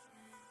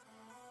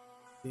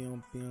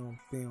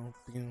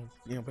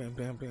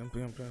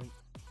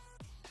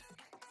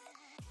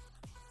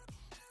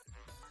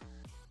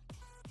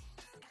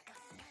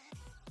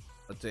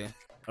 Let's see.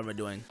 What am I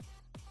doing?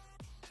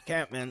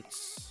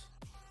 Encampments.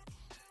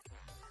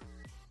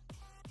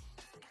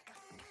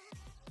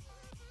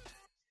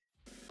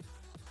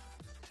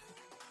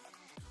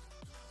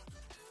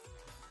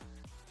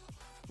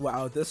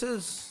 Wow, this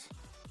is...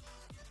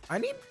 I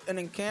need an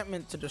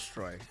encampment to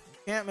destroy.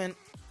 Encampment.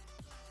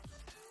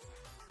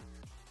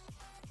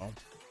 Oh.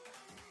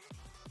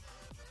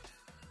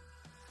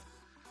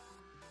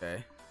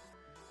 Okay.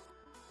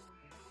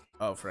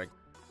 Oh, frick.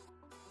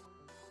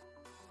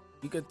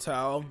 You could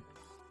tell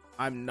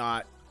I'm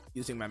not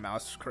using my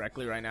mouse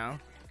correctly right now,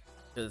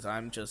 because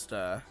I'm just,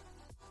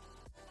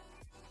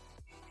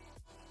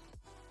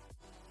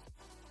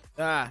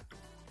 I'm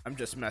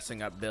just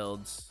messing up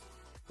builds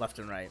left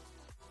and right.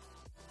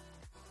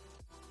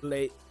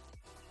 Late.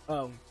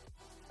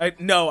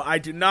 No, I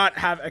do not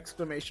have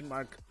exclamation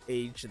mark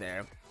age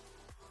there.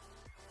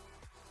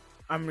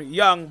 I'm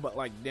young, but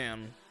like,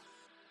 damn.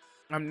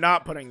 I'm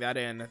not putting that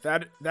in.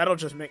 That'll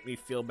just make me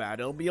feel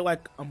bad. It'll be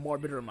like a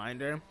morbid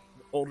reminder.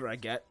 The older I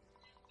get,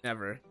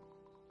 never.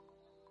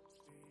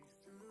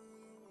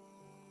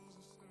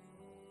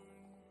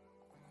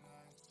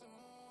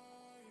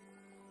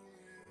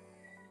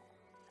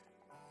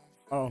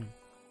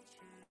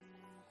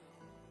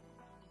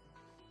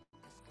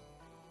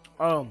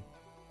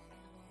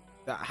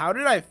 How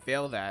did I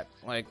fail that?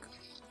 Like,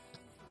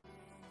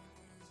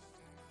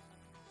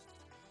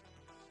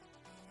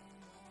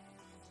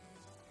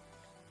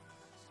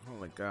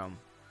 holy cow.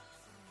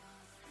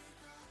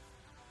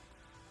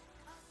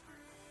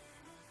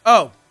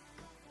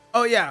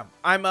 Oh yeah,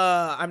 I'm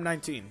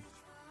 19.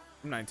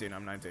 I'm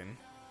 19.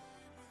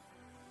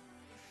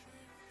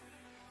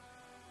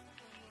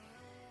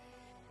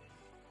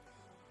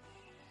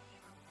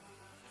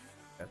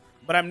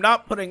 But I'm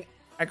not putting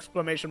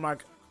exclamation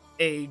mark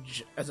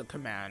age as a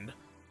command.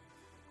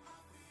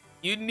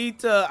 You need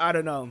to, I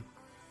don't know.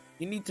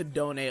 You need to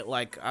donate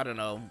like, I don't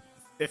know,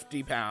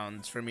 50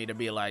 pounds for me to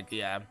be like,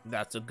 yeah,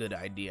 that's a good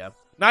idea.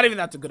 Not even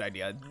that's a good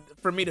idea.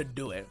 For me to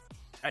do it.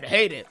 I'd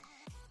hate it.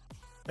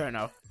 Fair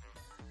enough.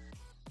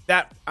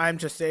 That, I'm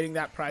just stating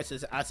that price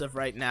is as of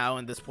right now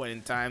in this point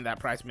in time. That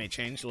price may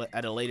change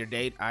at a later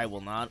date. I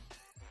will not.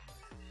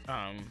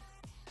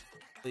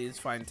 Please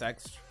find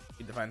text.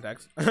 Need to find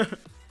text.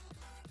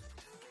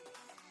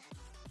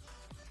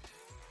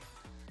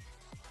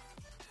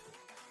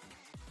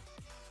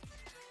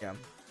 Yeah,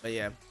 but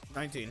yeah,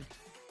 19.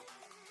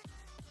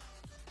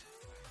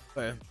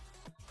 Okay.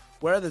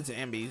 Where are the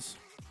zombies?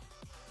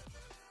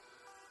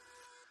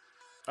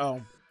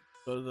 Oh,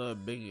 go to the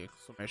big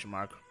exclamation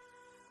mark.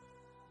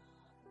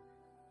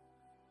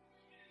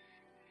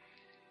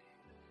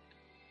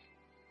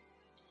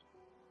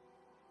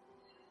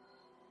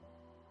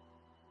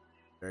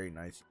 Very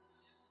nice.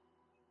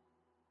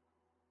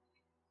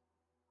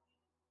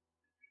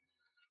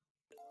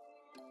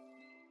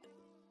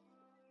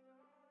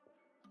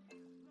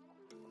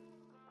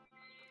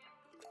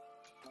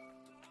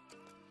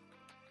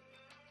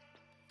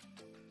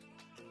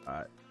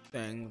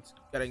 things,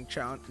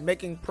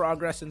 making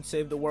progress in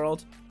Save the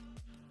World,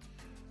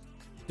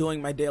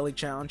 doing my daily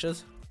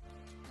challenges.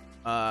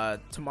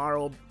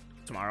 Tomorrow,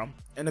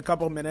 in a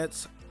couple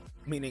minutes,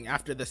 meaning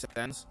after this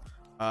ends,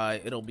 I'll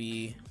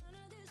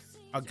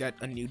get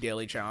a new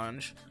daily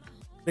challenge,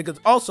 because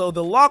also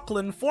the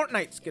Lachlan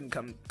Fortnite skin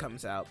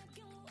comes out.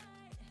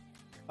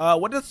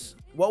 What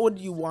would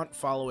you want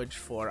followage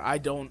for? I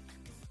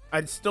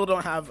still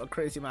don't have a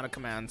crazy amount of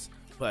commands,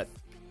 but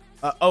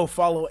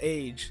follow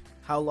age.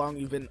 How long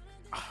you've been?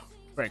 Oh,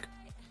 frick,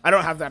 I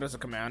don't have that as a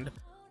command.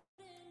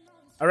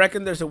 I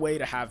reckon there's a way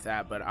to have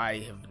that, but I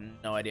have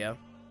no idea.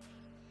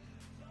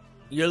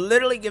 You're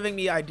literally giving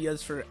me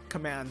ideas for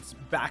commands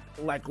back,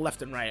 like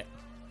left and right.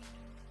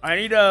 I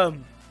need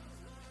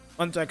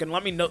 1 second.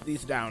 Let me note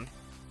these down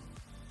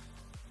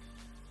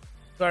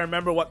so I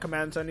remember what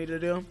commands I need to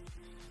do.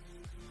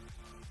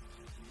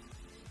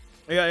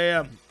 Yeah.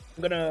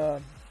 I'm gonna.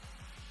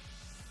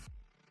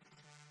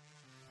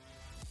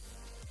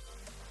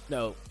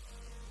 No.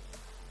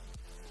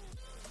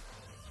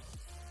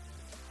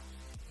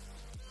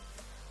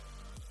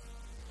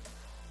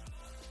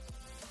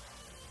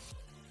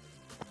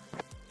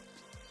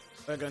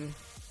 Second.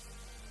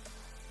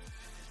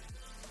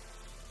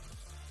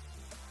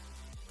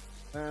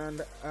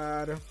 And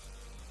add.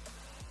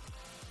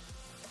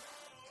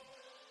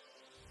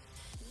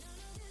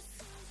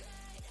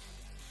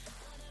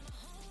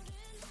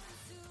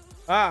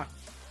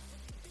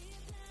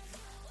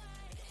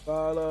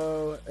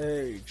 Follow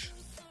age.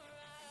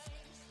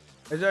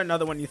 Is there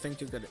another one you think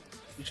you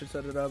should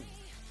set it up?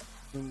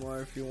 Do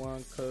more if you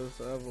want, cause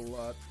I have a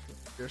lot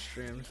of your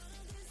streams.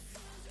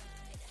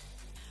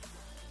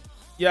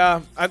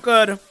 Yeah, I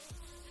could.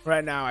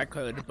 Right now I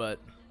could, but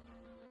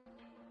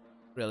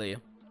really,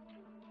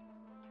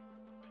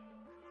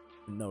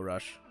 no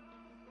rush.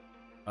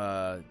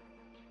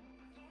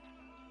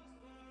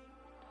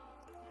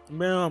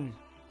 Ma'am,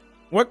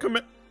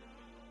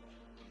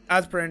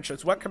 as per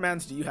interest, what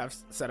commands do you have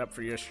set up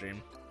for your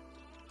stream?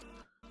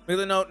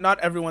 Really, no, not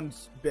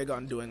everyone's big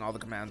on doing all the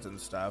commands and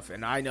stuff,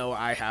 and I know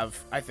I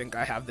think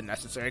I have the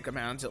necessary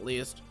commands at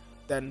least.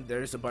 Then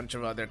there's a bunch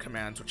of other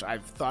commands which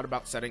I've thought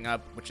about setting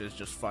up, which is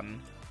just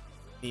fun,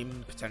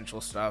 meme potential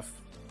stuff,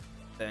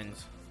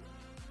 things.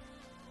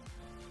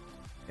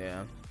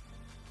 Yeah.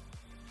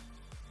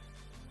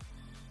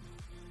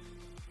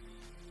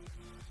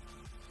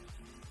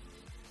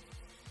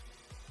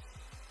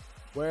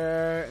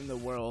 Where in the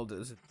world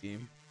is it,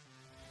 team?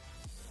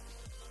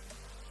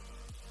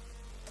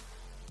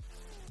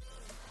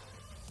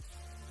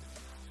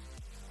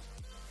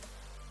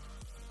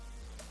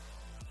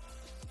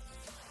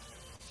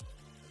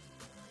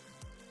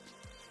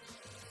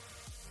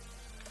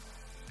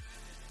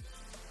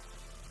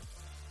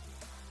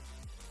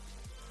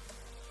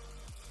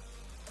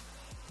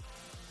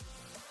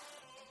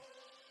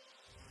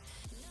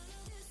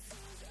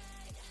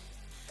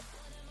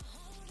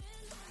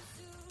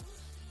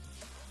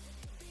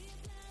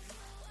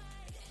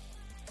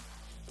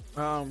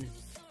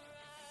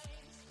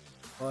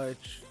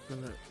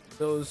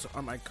 Those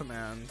are my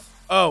commands.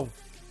 Oh,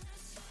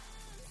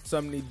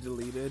 some need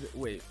deleted.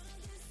 Wait,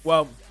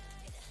 well,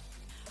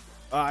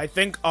 I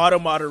think auto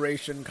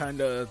moderation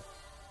did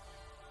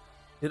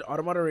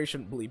auto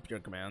moderation bleep your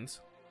commands?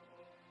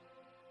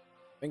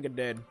 I think it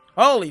did.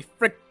 Holy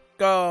frick!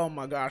 Oh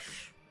my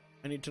gosh,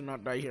 I need to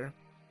not die here.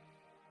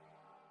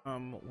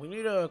 We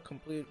need to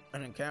complete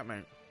an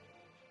encampment.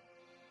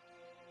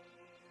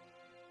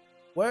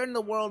 Where in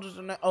the world is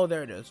the net? Oh,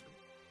 there it is.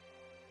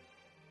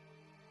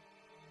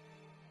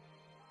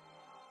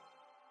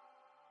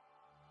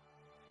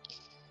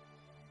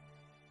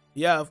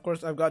 Yeah, of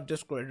course, I've got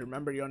Discord.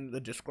 Remember, you're on the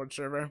Discord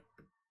server?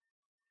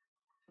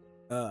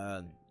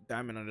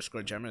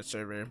 Diamond_Gemini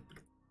server.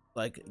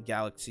 Like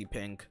Galaxy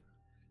Pink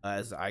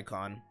as the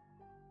icon.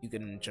 You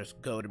can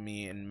just go to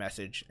me and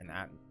message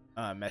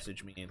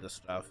me the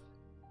stuff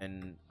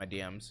in my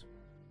DMs.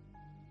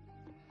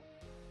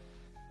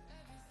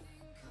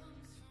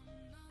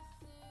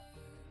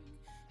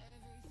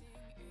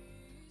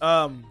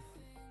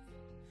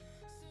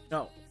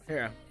 No,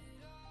 here.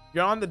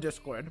 You're on the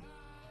Discord.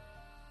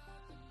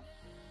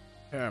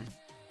 Here.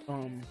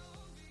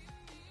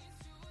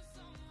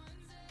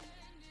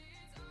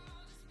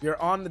 You're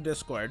on the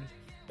Discord.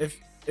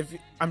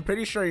 I'm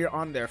pretty sure you're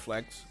on there,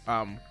 Flex.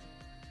 And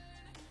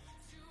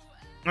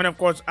of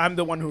course, I'm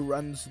the one who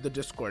runs the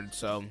Discord,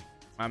 so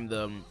I am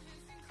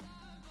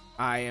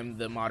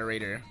the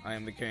moderator. I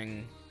am the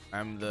king.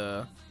 I'm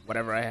the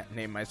whatever I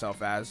name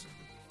myself as.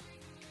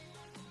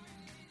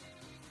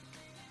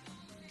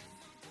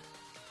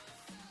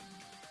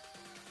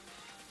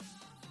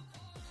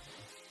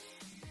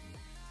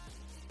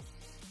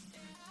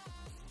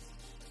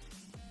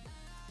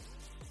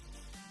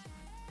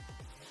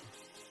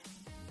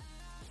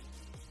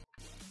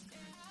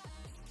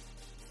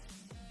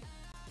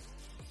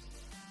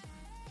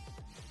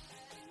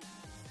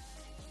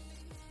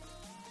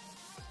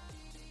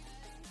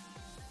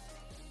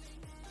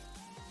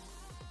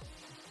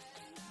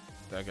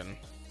 Second.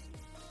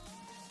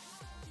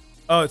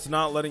 Oh, it's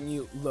not letting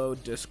you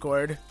load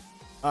Discord.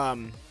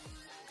 Oh,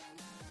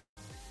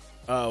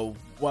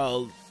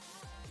 well,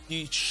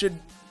 you should.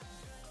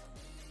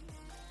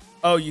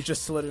 Oh, you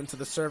just slid into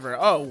the server.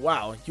 Oh,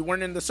 wow. You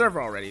weren't in the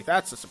server already.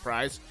 That's a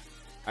surprise.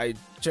 I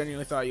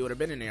genuinely thought you would have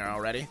been in here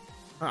already.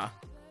 Huh.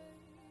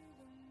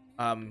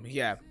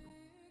 Yeah.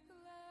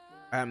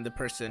 I'm the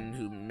person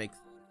who makes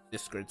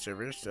Discord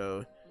servers,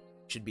 so you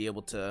should be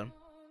able to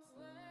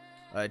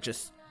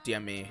just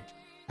DM me.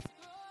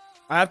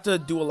 I have to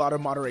do a lot of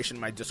moderation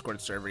in my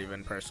Discord server,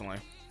 even personally.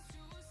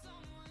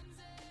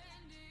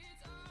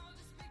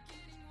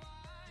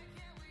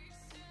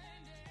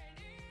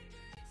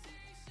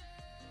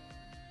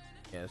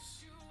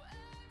 Yes.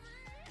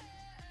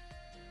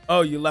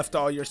 Oh, you left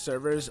all your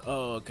servers?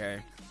 Oh, okay.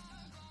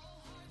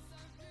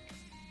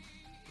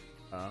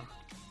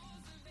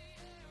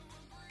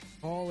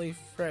 Holy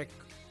frick.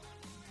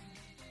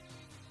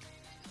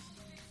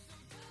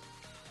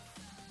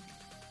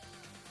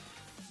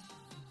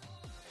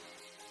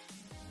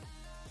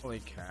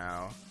 Holy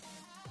cow.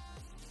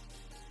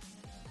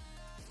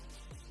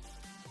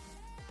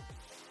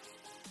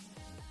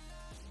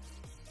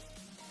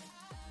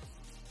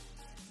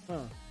 Huh.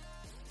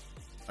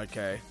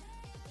 Okay.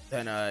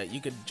 Then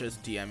you could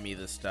just DM me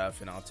the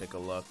stuff and I'll take a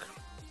look.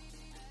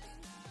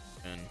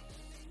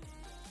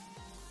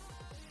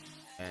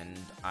 And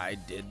I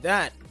did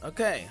that.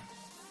 Okay.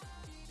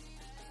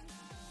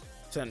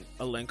 Sent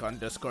a link on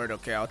Discord.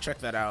 Okay, I'll check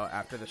that out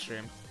after the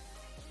stream.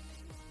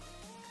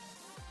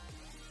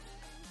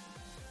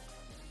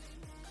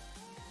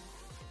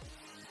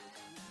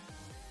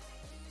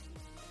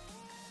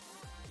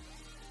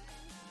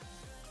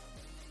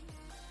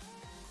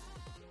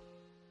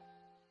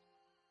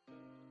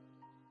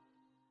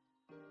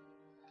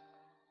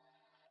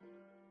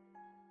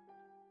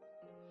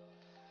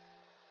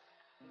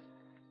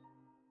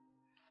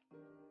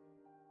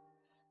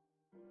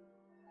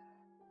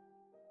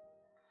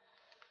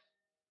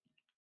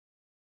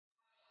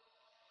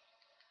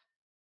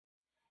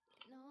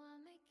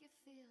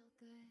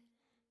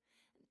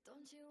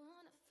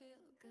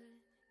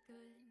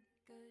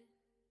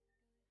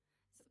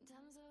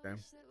 Okay.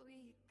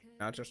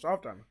 Now it's just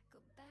off time.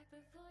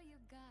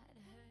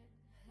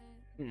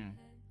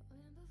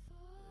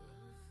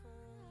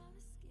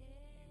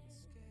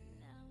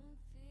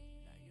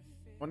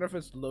 Wonder if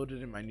it's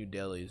loaded in my new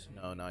dailies.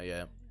 No, not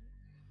yet.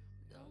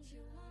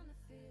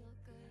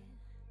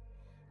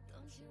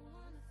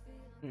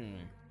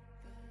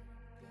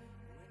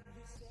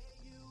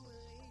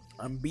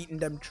 I'm beating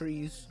them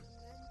trees.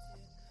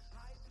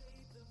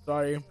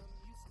 Sorry.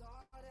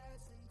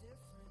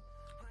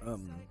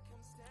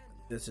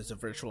 This is a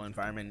virtual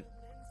environment.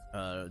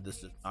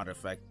 This does not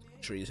affect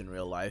trees in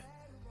real life.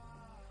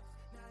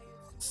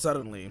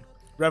 Suddenly,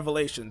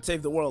 revelation,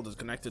 Save the World is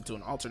connected to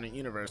an alternate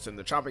universe and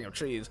the chopping of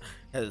trees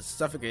has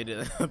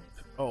suffocated.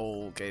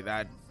 Oh, okay,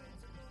 that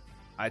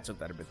I took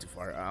that a bit too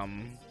far.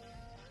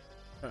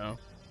 Uh-oh.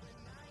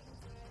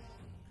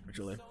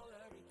 Virtually.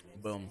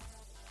 Boom.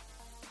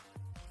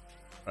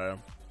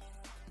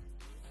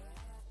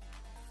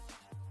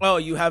 Oh,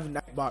 you have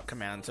Nightbot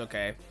commands.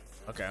 Okay.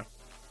 Okay.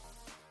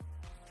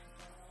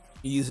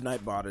 You use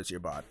Nightbot as your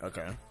bot.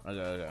 Okay.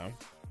 Okay.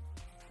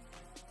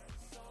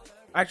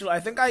 Actually, I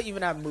think I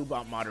even have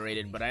MooBot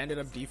moderated, but I ended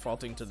up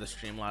defaulting to the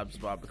Streamlabs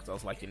bot because I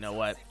was like, you know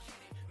what?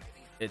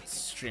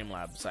 It's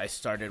Streamlabs. I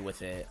started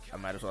with it. I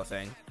might as well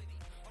say.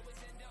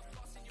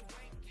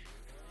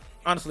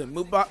 Honestly,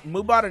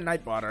 MooBot and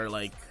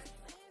Nightbot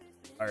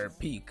are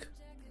peak.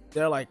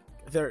 They're like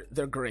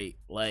they're great.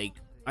 Like,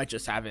 I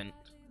just haven't.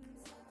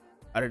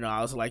 I don't know.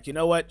 I was like, you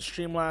know what?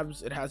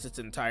 Streamlabs, it has its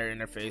entire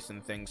interface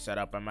and things set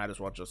up. I might as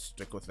well just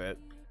stick with it.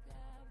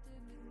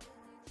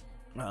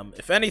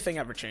 If anything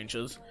ever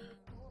changes,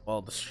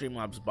 well, the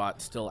Streamlabs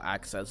bot still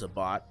acts as a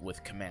bot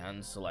with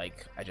commands.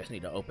 Like, I just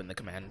need to open the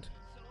command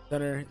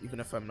center,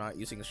 even if I'm not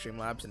using the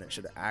Streamlabs, and it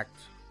should act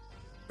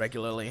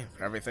regularly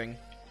for everything,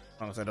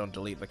 as long as I don't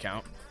delete the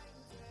account.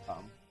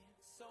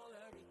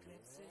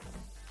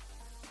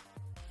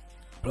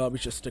 Probably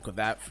just stick with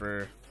that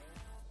for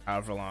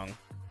however long.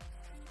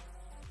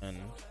 And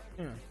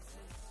yeah.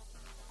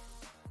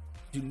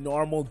 Do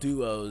normal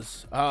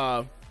duos.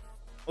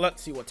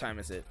 Let's see, what time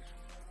is it?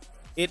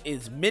 It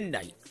is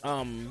midnight.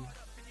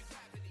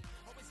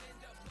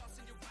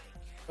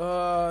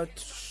 I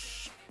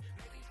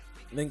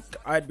think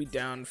I'd be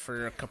down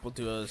for a couple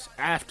duos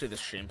after the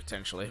stream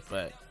potentially,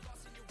 but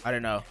I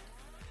don't know.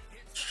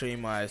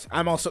 Stream wise,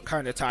 I'm also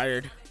kind of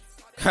tired,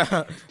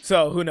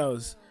 so who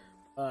knows.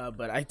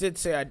 But I did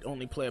say I'd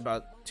only play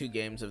about 2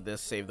 games of this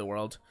Save the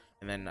World,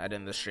 and then I'd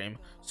end the stream.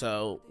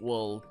 So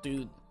we'll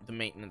do the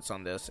maintenance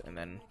on this, and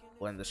then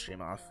we'll end the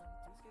stream off.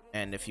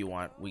 And if you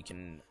want, you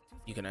can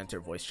enter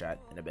voice chat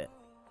in a bit.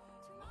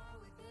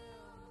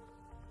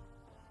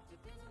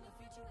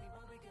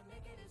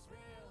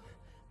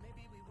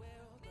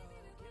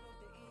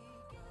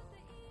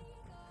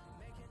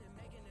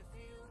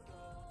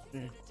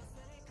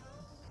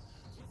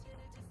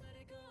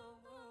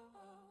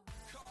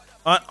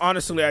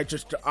 Honestly,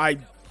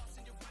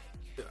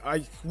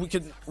 we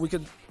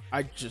could.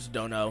 I just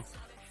don't know.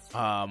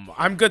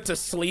 I'm good to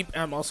sleep.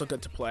 And I'm also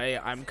good to play.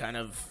 I'm kind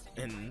of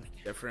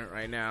indifferent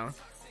right now.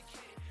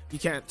 You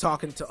can't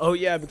talk into. Oh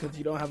yeah, because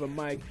you don't have a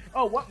mic.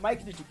 Oh, what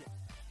mic did you get?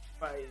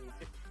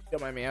 If you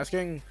don't mind me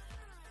asking.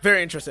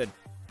 Very interested.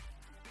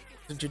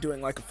 Since you're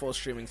doing like a full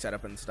streaming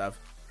setup and stuff.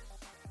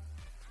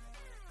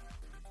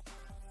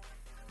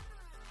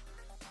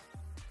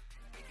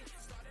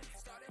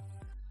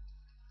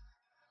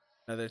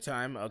 Another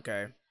time?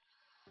 Okay.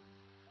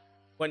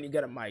 When you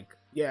get a mic.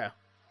 Yeah.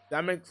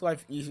 That makes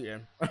life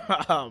easier.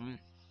 Oh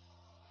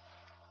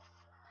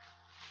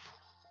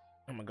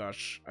my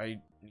gosh.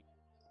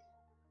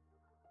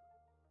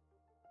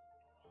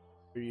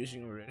 You're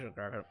using original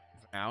graphic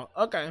now?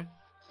 Okay.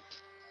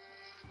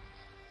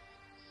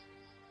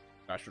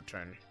 Gosh,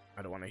 return.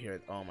 I don't want to hear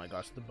it. Oh my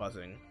gosh, the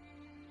buzzing.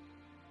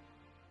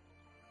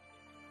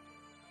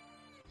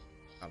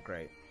 Oh,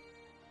 great.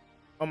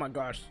 Oh my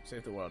gosh,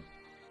 save the world.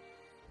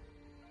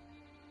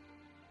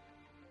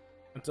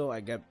 Until I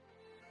get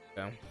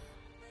down.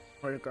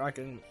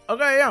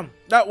 Okay, yeah,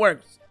 that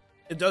works.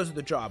 It does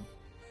the job.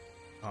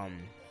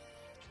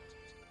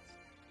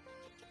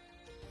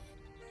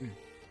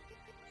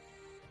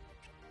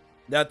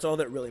 That's all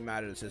that really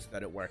matters, is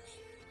that it works.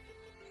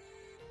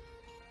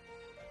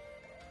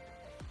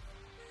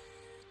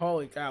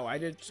 Holy cow, I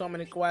did so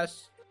many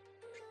quests.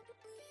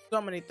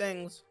 So many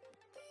things.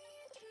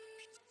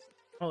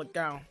 Holy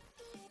cow.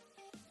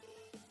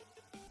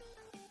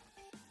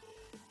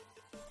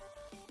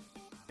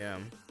 Yeah.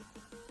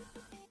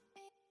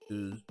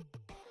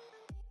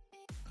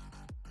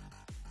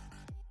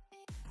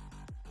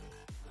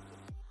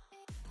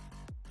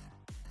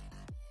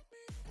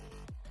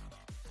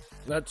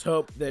 Let's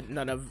hope that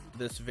none of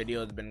this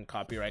video has been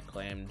copyright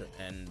claimed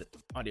and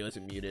audio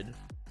isn't muted,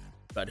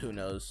 but who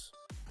knows.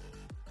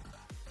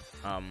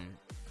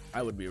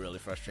 I would be really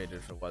frustrated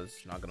if it was,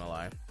 not gonna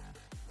lie,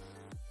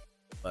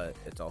 but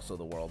it's also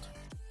the world,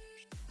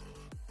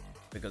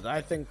 because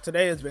I think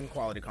today has been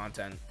quality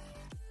content.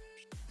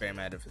 Very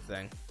mad if a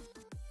thing.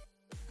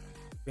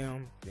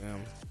 Damn. Okay.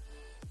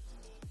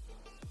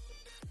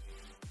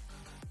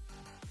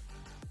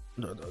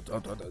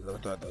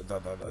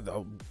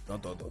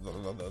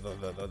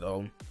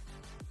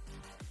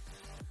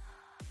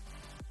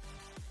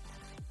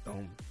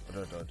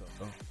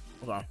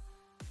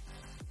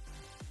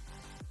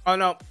 Oh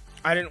no,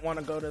 I didn't want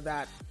to go to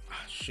that. Oh,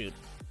 shoot.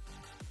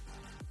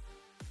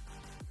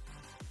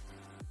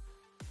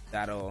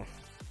 That'll.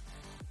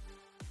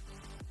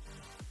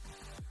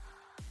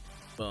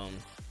 Boom.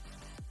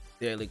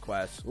 Daily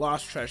quests.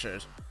 Lost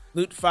treasures.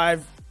 Loot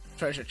 5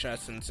 treasure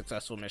chests and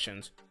successful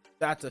missions.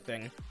 That's a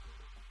thing.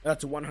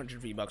 That's 100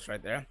 V-Bucks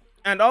right there.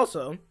 And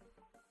also,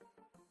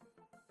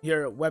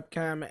 your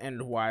webcam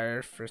and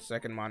wire for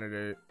second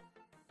monitor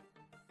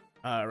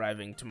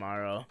arriving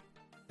tomorrow.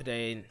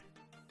 Today,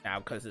 now,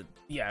 because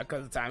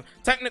of time.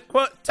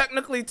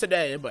 Technically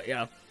today, but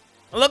yeah.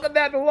 Look at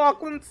that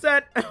Lachlan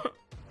set.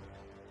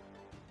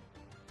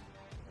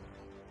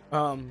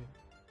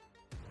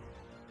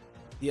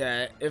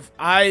 Yeah, if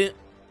I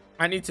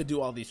need to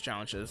do all these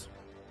challenges.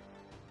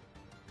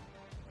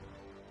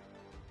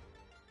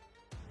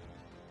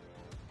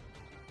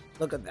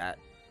 Look at that.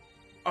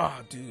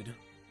 Oh, dude.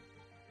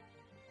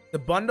 The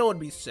bundle would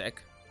be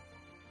sick,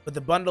 but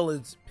the bundle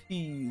is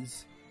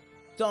peas.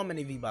 So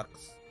many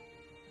V-Bucks.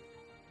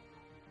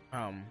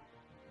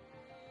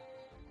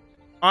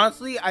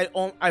 Honestly,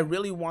 I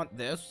really want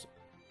this,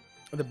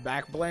 the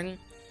back bling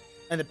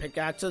and the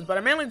pickaxes, but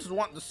I mainly just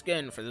want the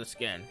skin for the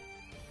skin,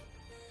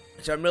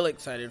 which I'm really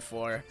excited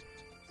for.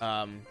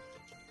 Power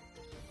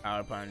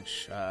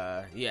punch.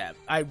 Yeah,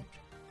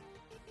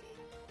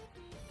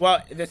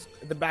 well,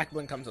 the back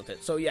bling comes with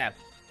it, so yeah.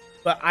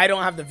 But I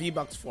don't have the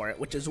V-Bucks for it,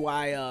 which is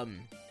why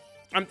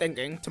I'm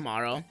thinking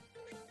tomorrow.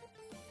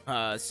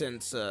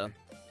 Since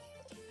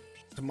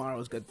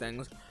tomorrow's good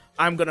things,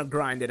 I'm gonna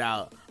grind it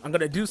out. I'm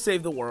gonna do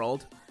save the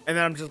world, and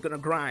then I'm just gonna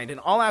grind. And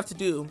all I have to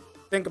do,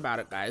 think about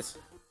it, guys.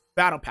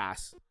 Battle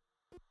pass.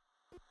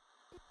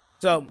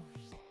 So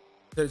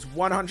there's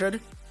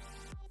 100,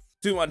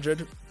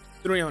 200,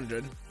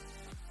 300,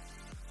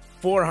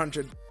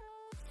 400,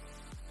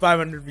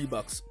 500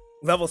 V-Bucks.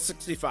 Level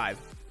 65.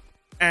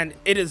 And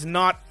it is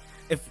not,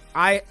 if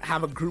I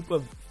have a group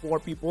of 4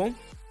 people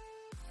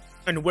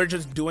and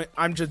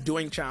I'm just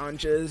doing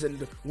challenges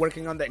and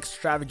working on the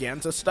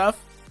extravaganza stuff,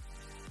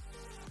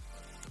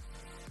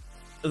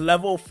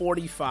 level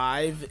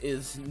 45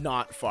 is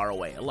not far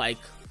away. Like,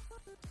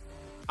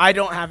 I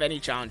don't have any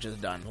challenges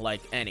done,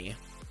 like any,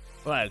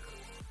 like,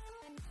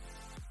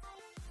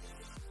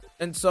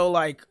 and so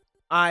like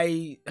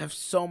I have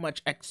so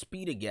much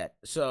XP to get,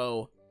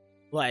 so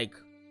like,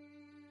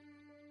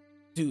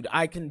 dude,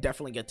 I can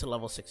definitely get to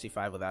level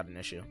 65 without an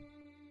issue.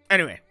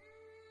 Anyway,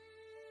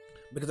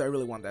 because I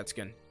really want that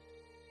skin.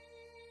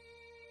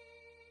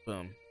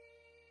 Boom.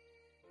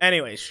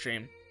 Anyway,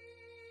 stream.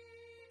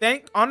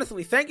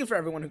 Honestly, thank you for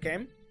everyone who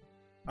came.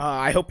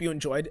 I hope you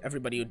enjoyed,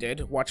 everybody who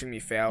did, watching me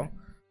fail.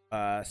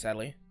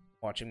 Sadly,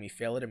 watching me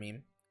fail at a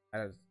meme.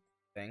 That is a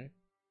thing.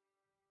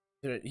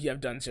 You have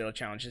done 0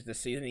 challenges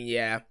this season.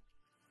 Yeah,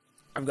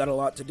 I've got a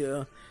lot to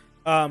do.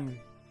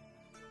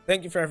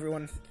 Thank you for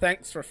everyone.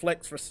 Thanks for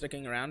Flicks for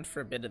sticking around for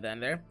a bit of the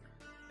end there.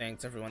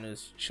 Thanks everyone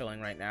who's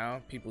chilling right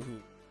now. People who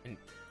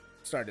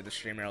started the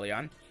stream early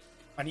on.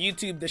 On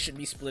YouTube, this should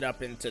be split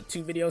up into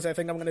 2 videos. I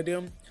think I'm gonna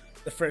do.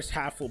 The first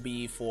half will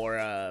be for,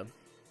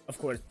 of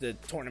course, the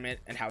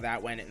tournament and how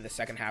that went, and the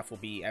second half will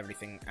be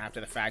everything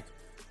after the fact.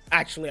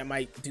 Actually, I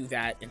might do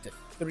that into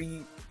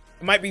 3.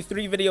 It might be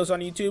 3 videos on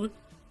YouTube.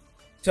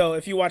 So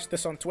if you watch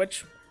this on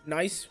Twitch,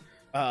 nice,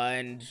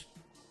 and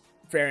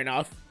fair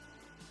enough.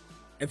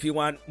 If you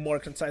want more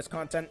concise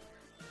content,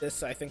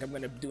 this I think I'm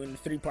going to do in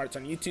 3 parts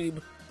on YouTube.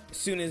 As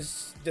soon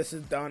as this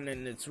is done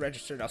and it's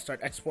registered, I'll start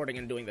exporting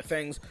and doing the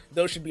things.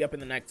 Those should be up in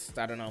the next,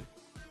 I don't know,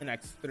 the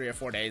next 3 or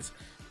 4 days.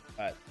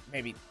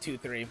 Maybe 2,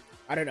 3.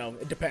 I don't know.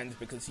 It depends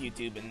because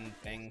YouTube and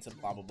things and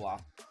blah, blah, blah.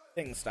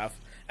 Things stuff.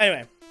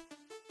 Anyway,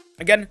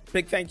 again,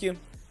 big thank you.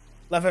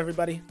 Love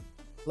everybody.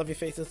 Love your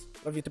faces.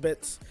 Love you to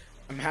bits.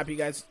 I'm happy you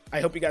guys. I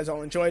hope you guys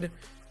all enjoyed.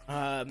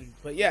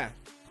 But yeah,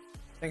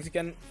 thanks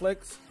again,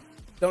 Flicks.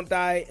 Don't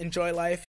die. Enjoy life.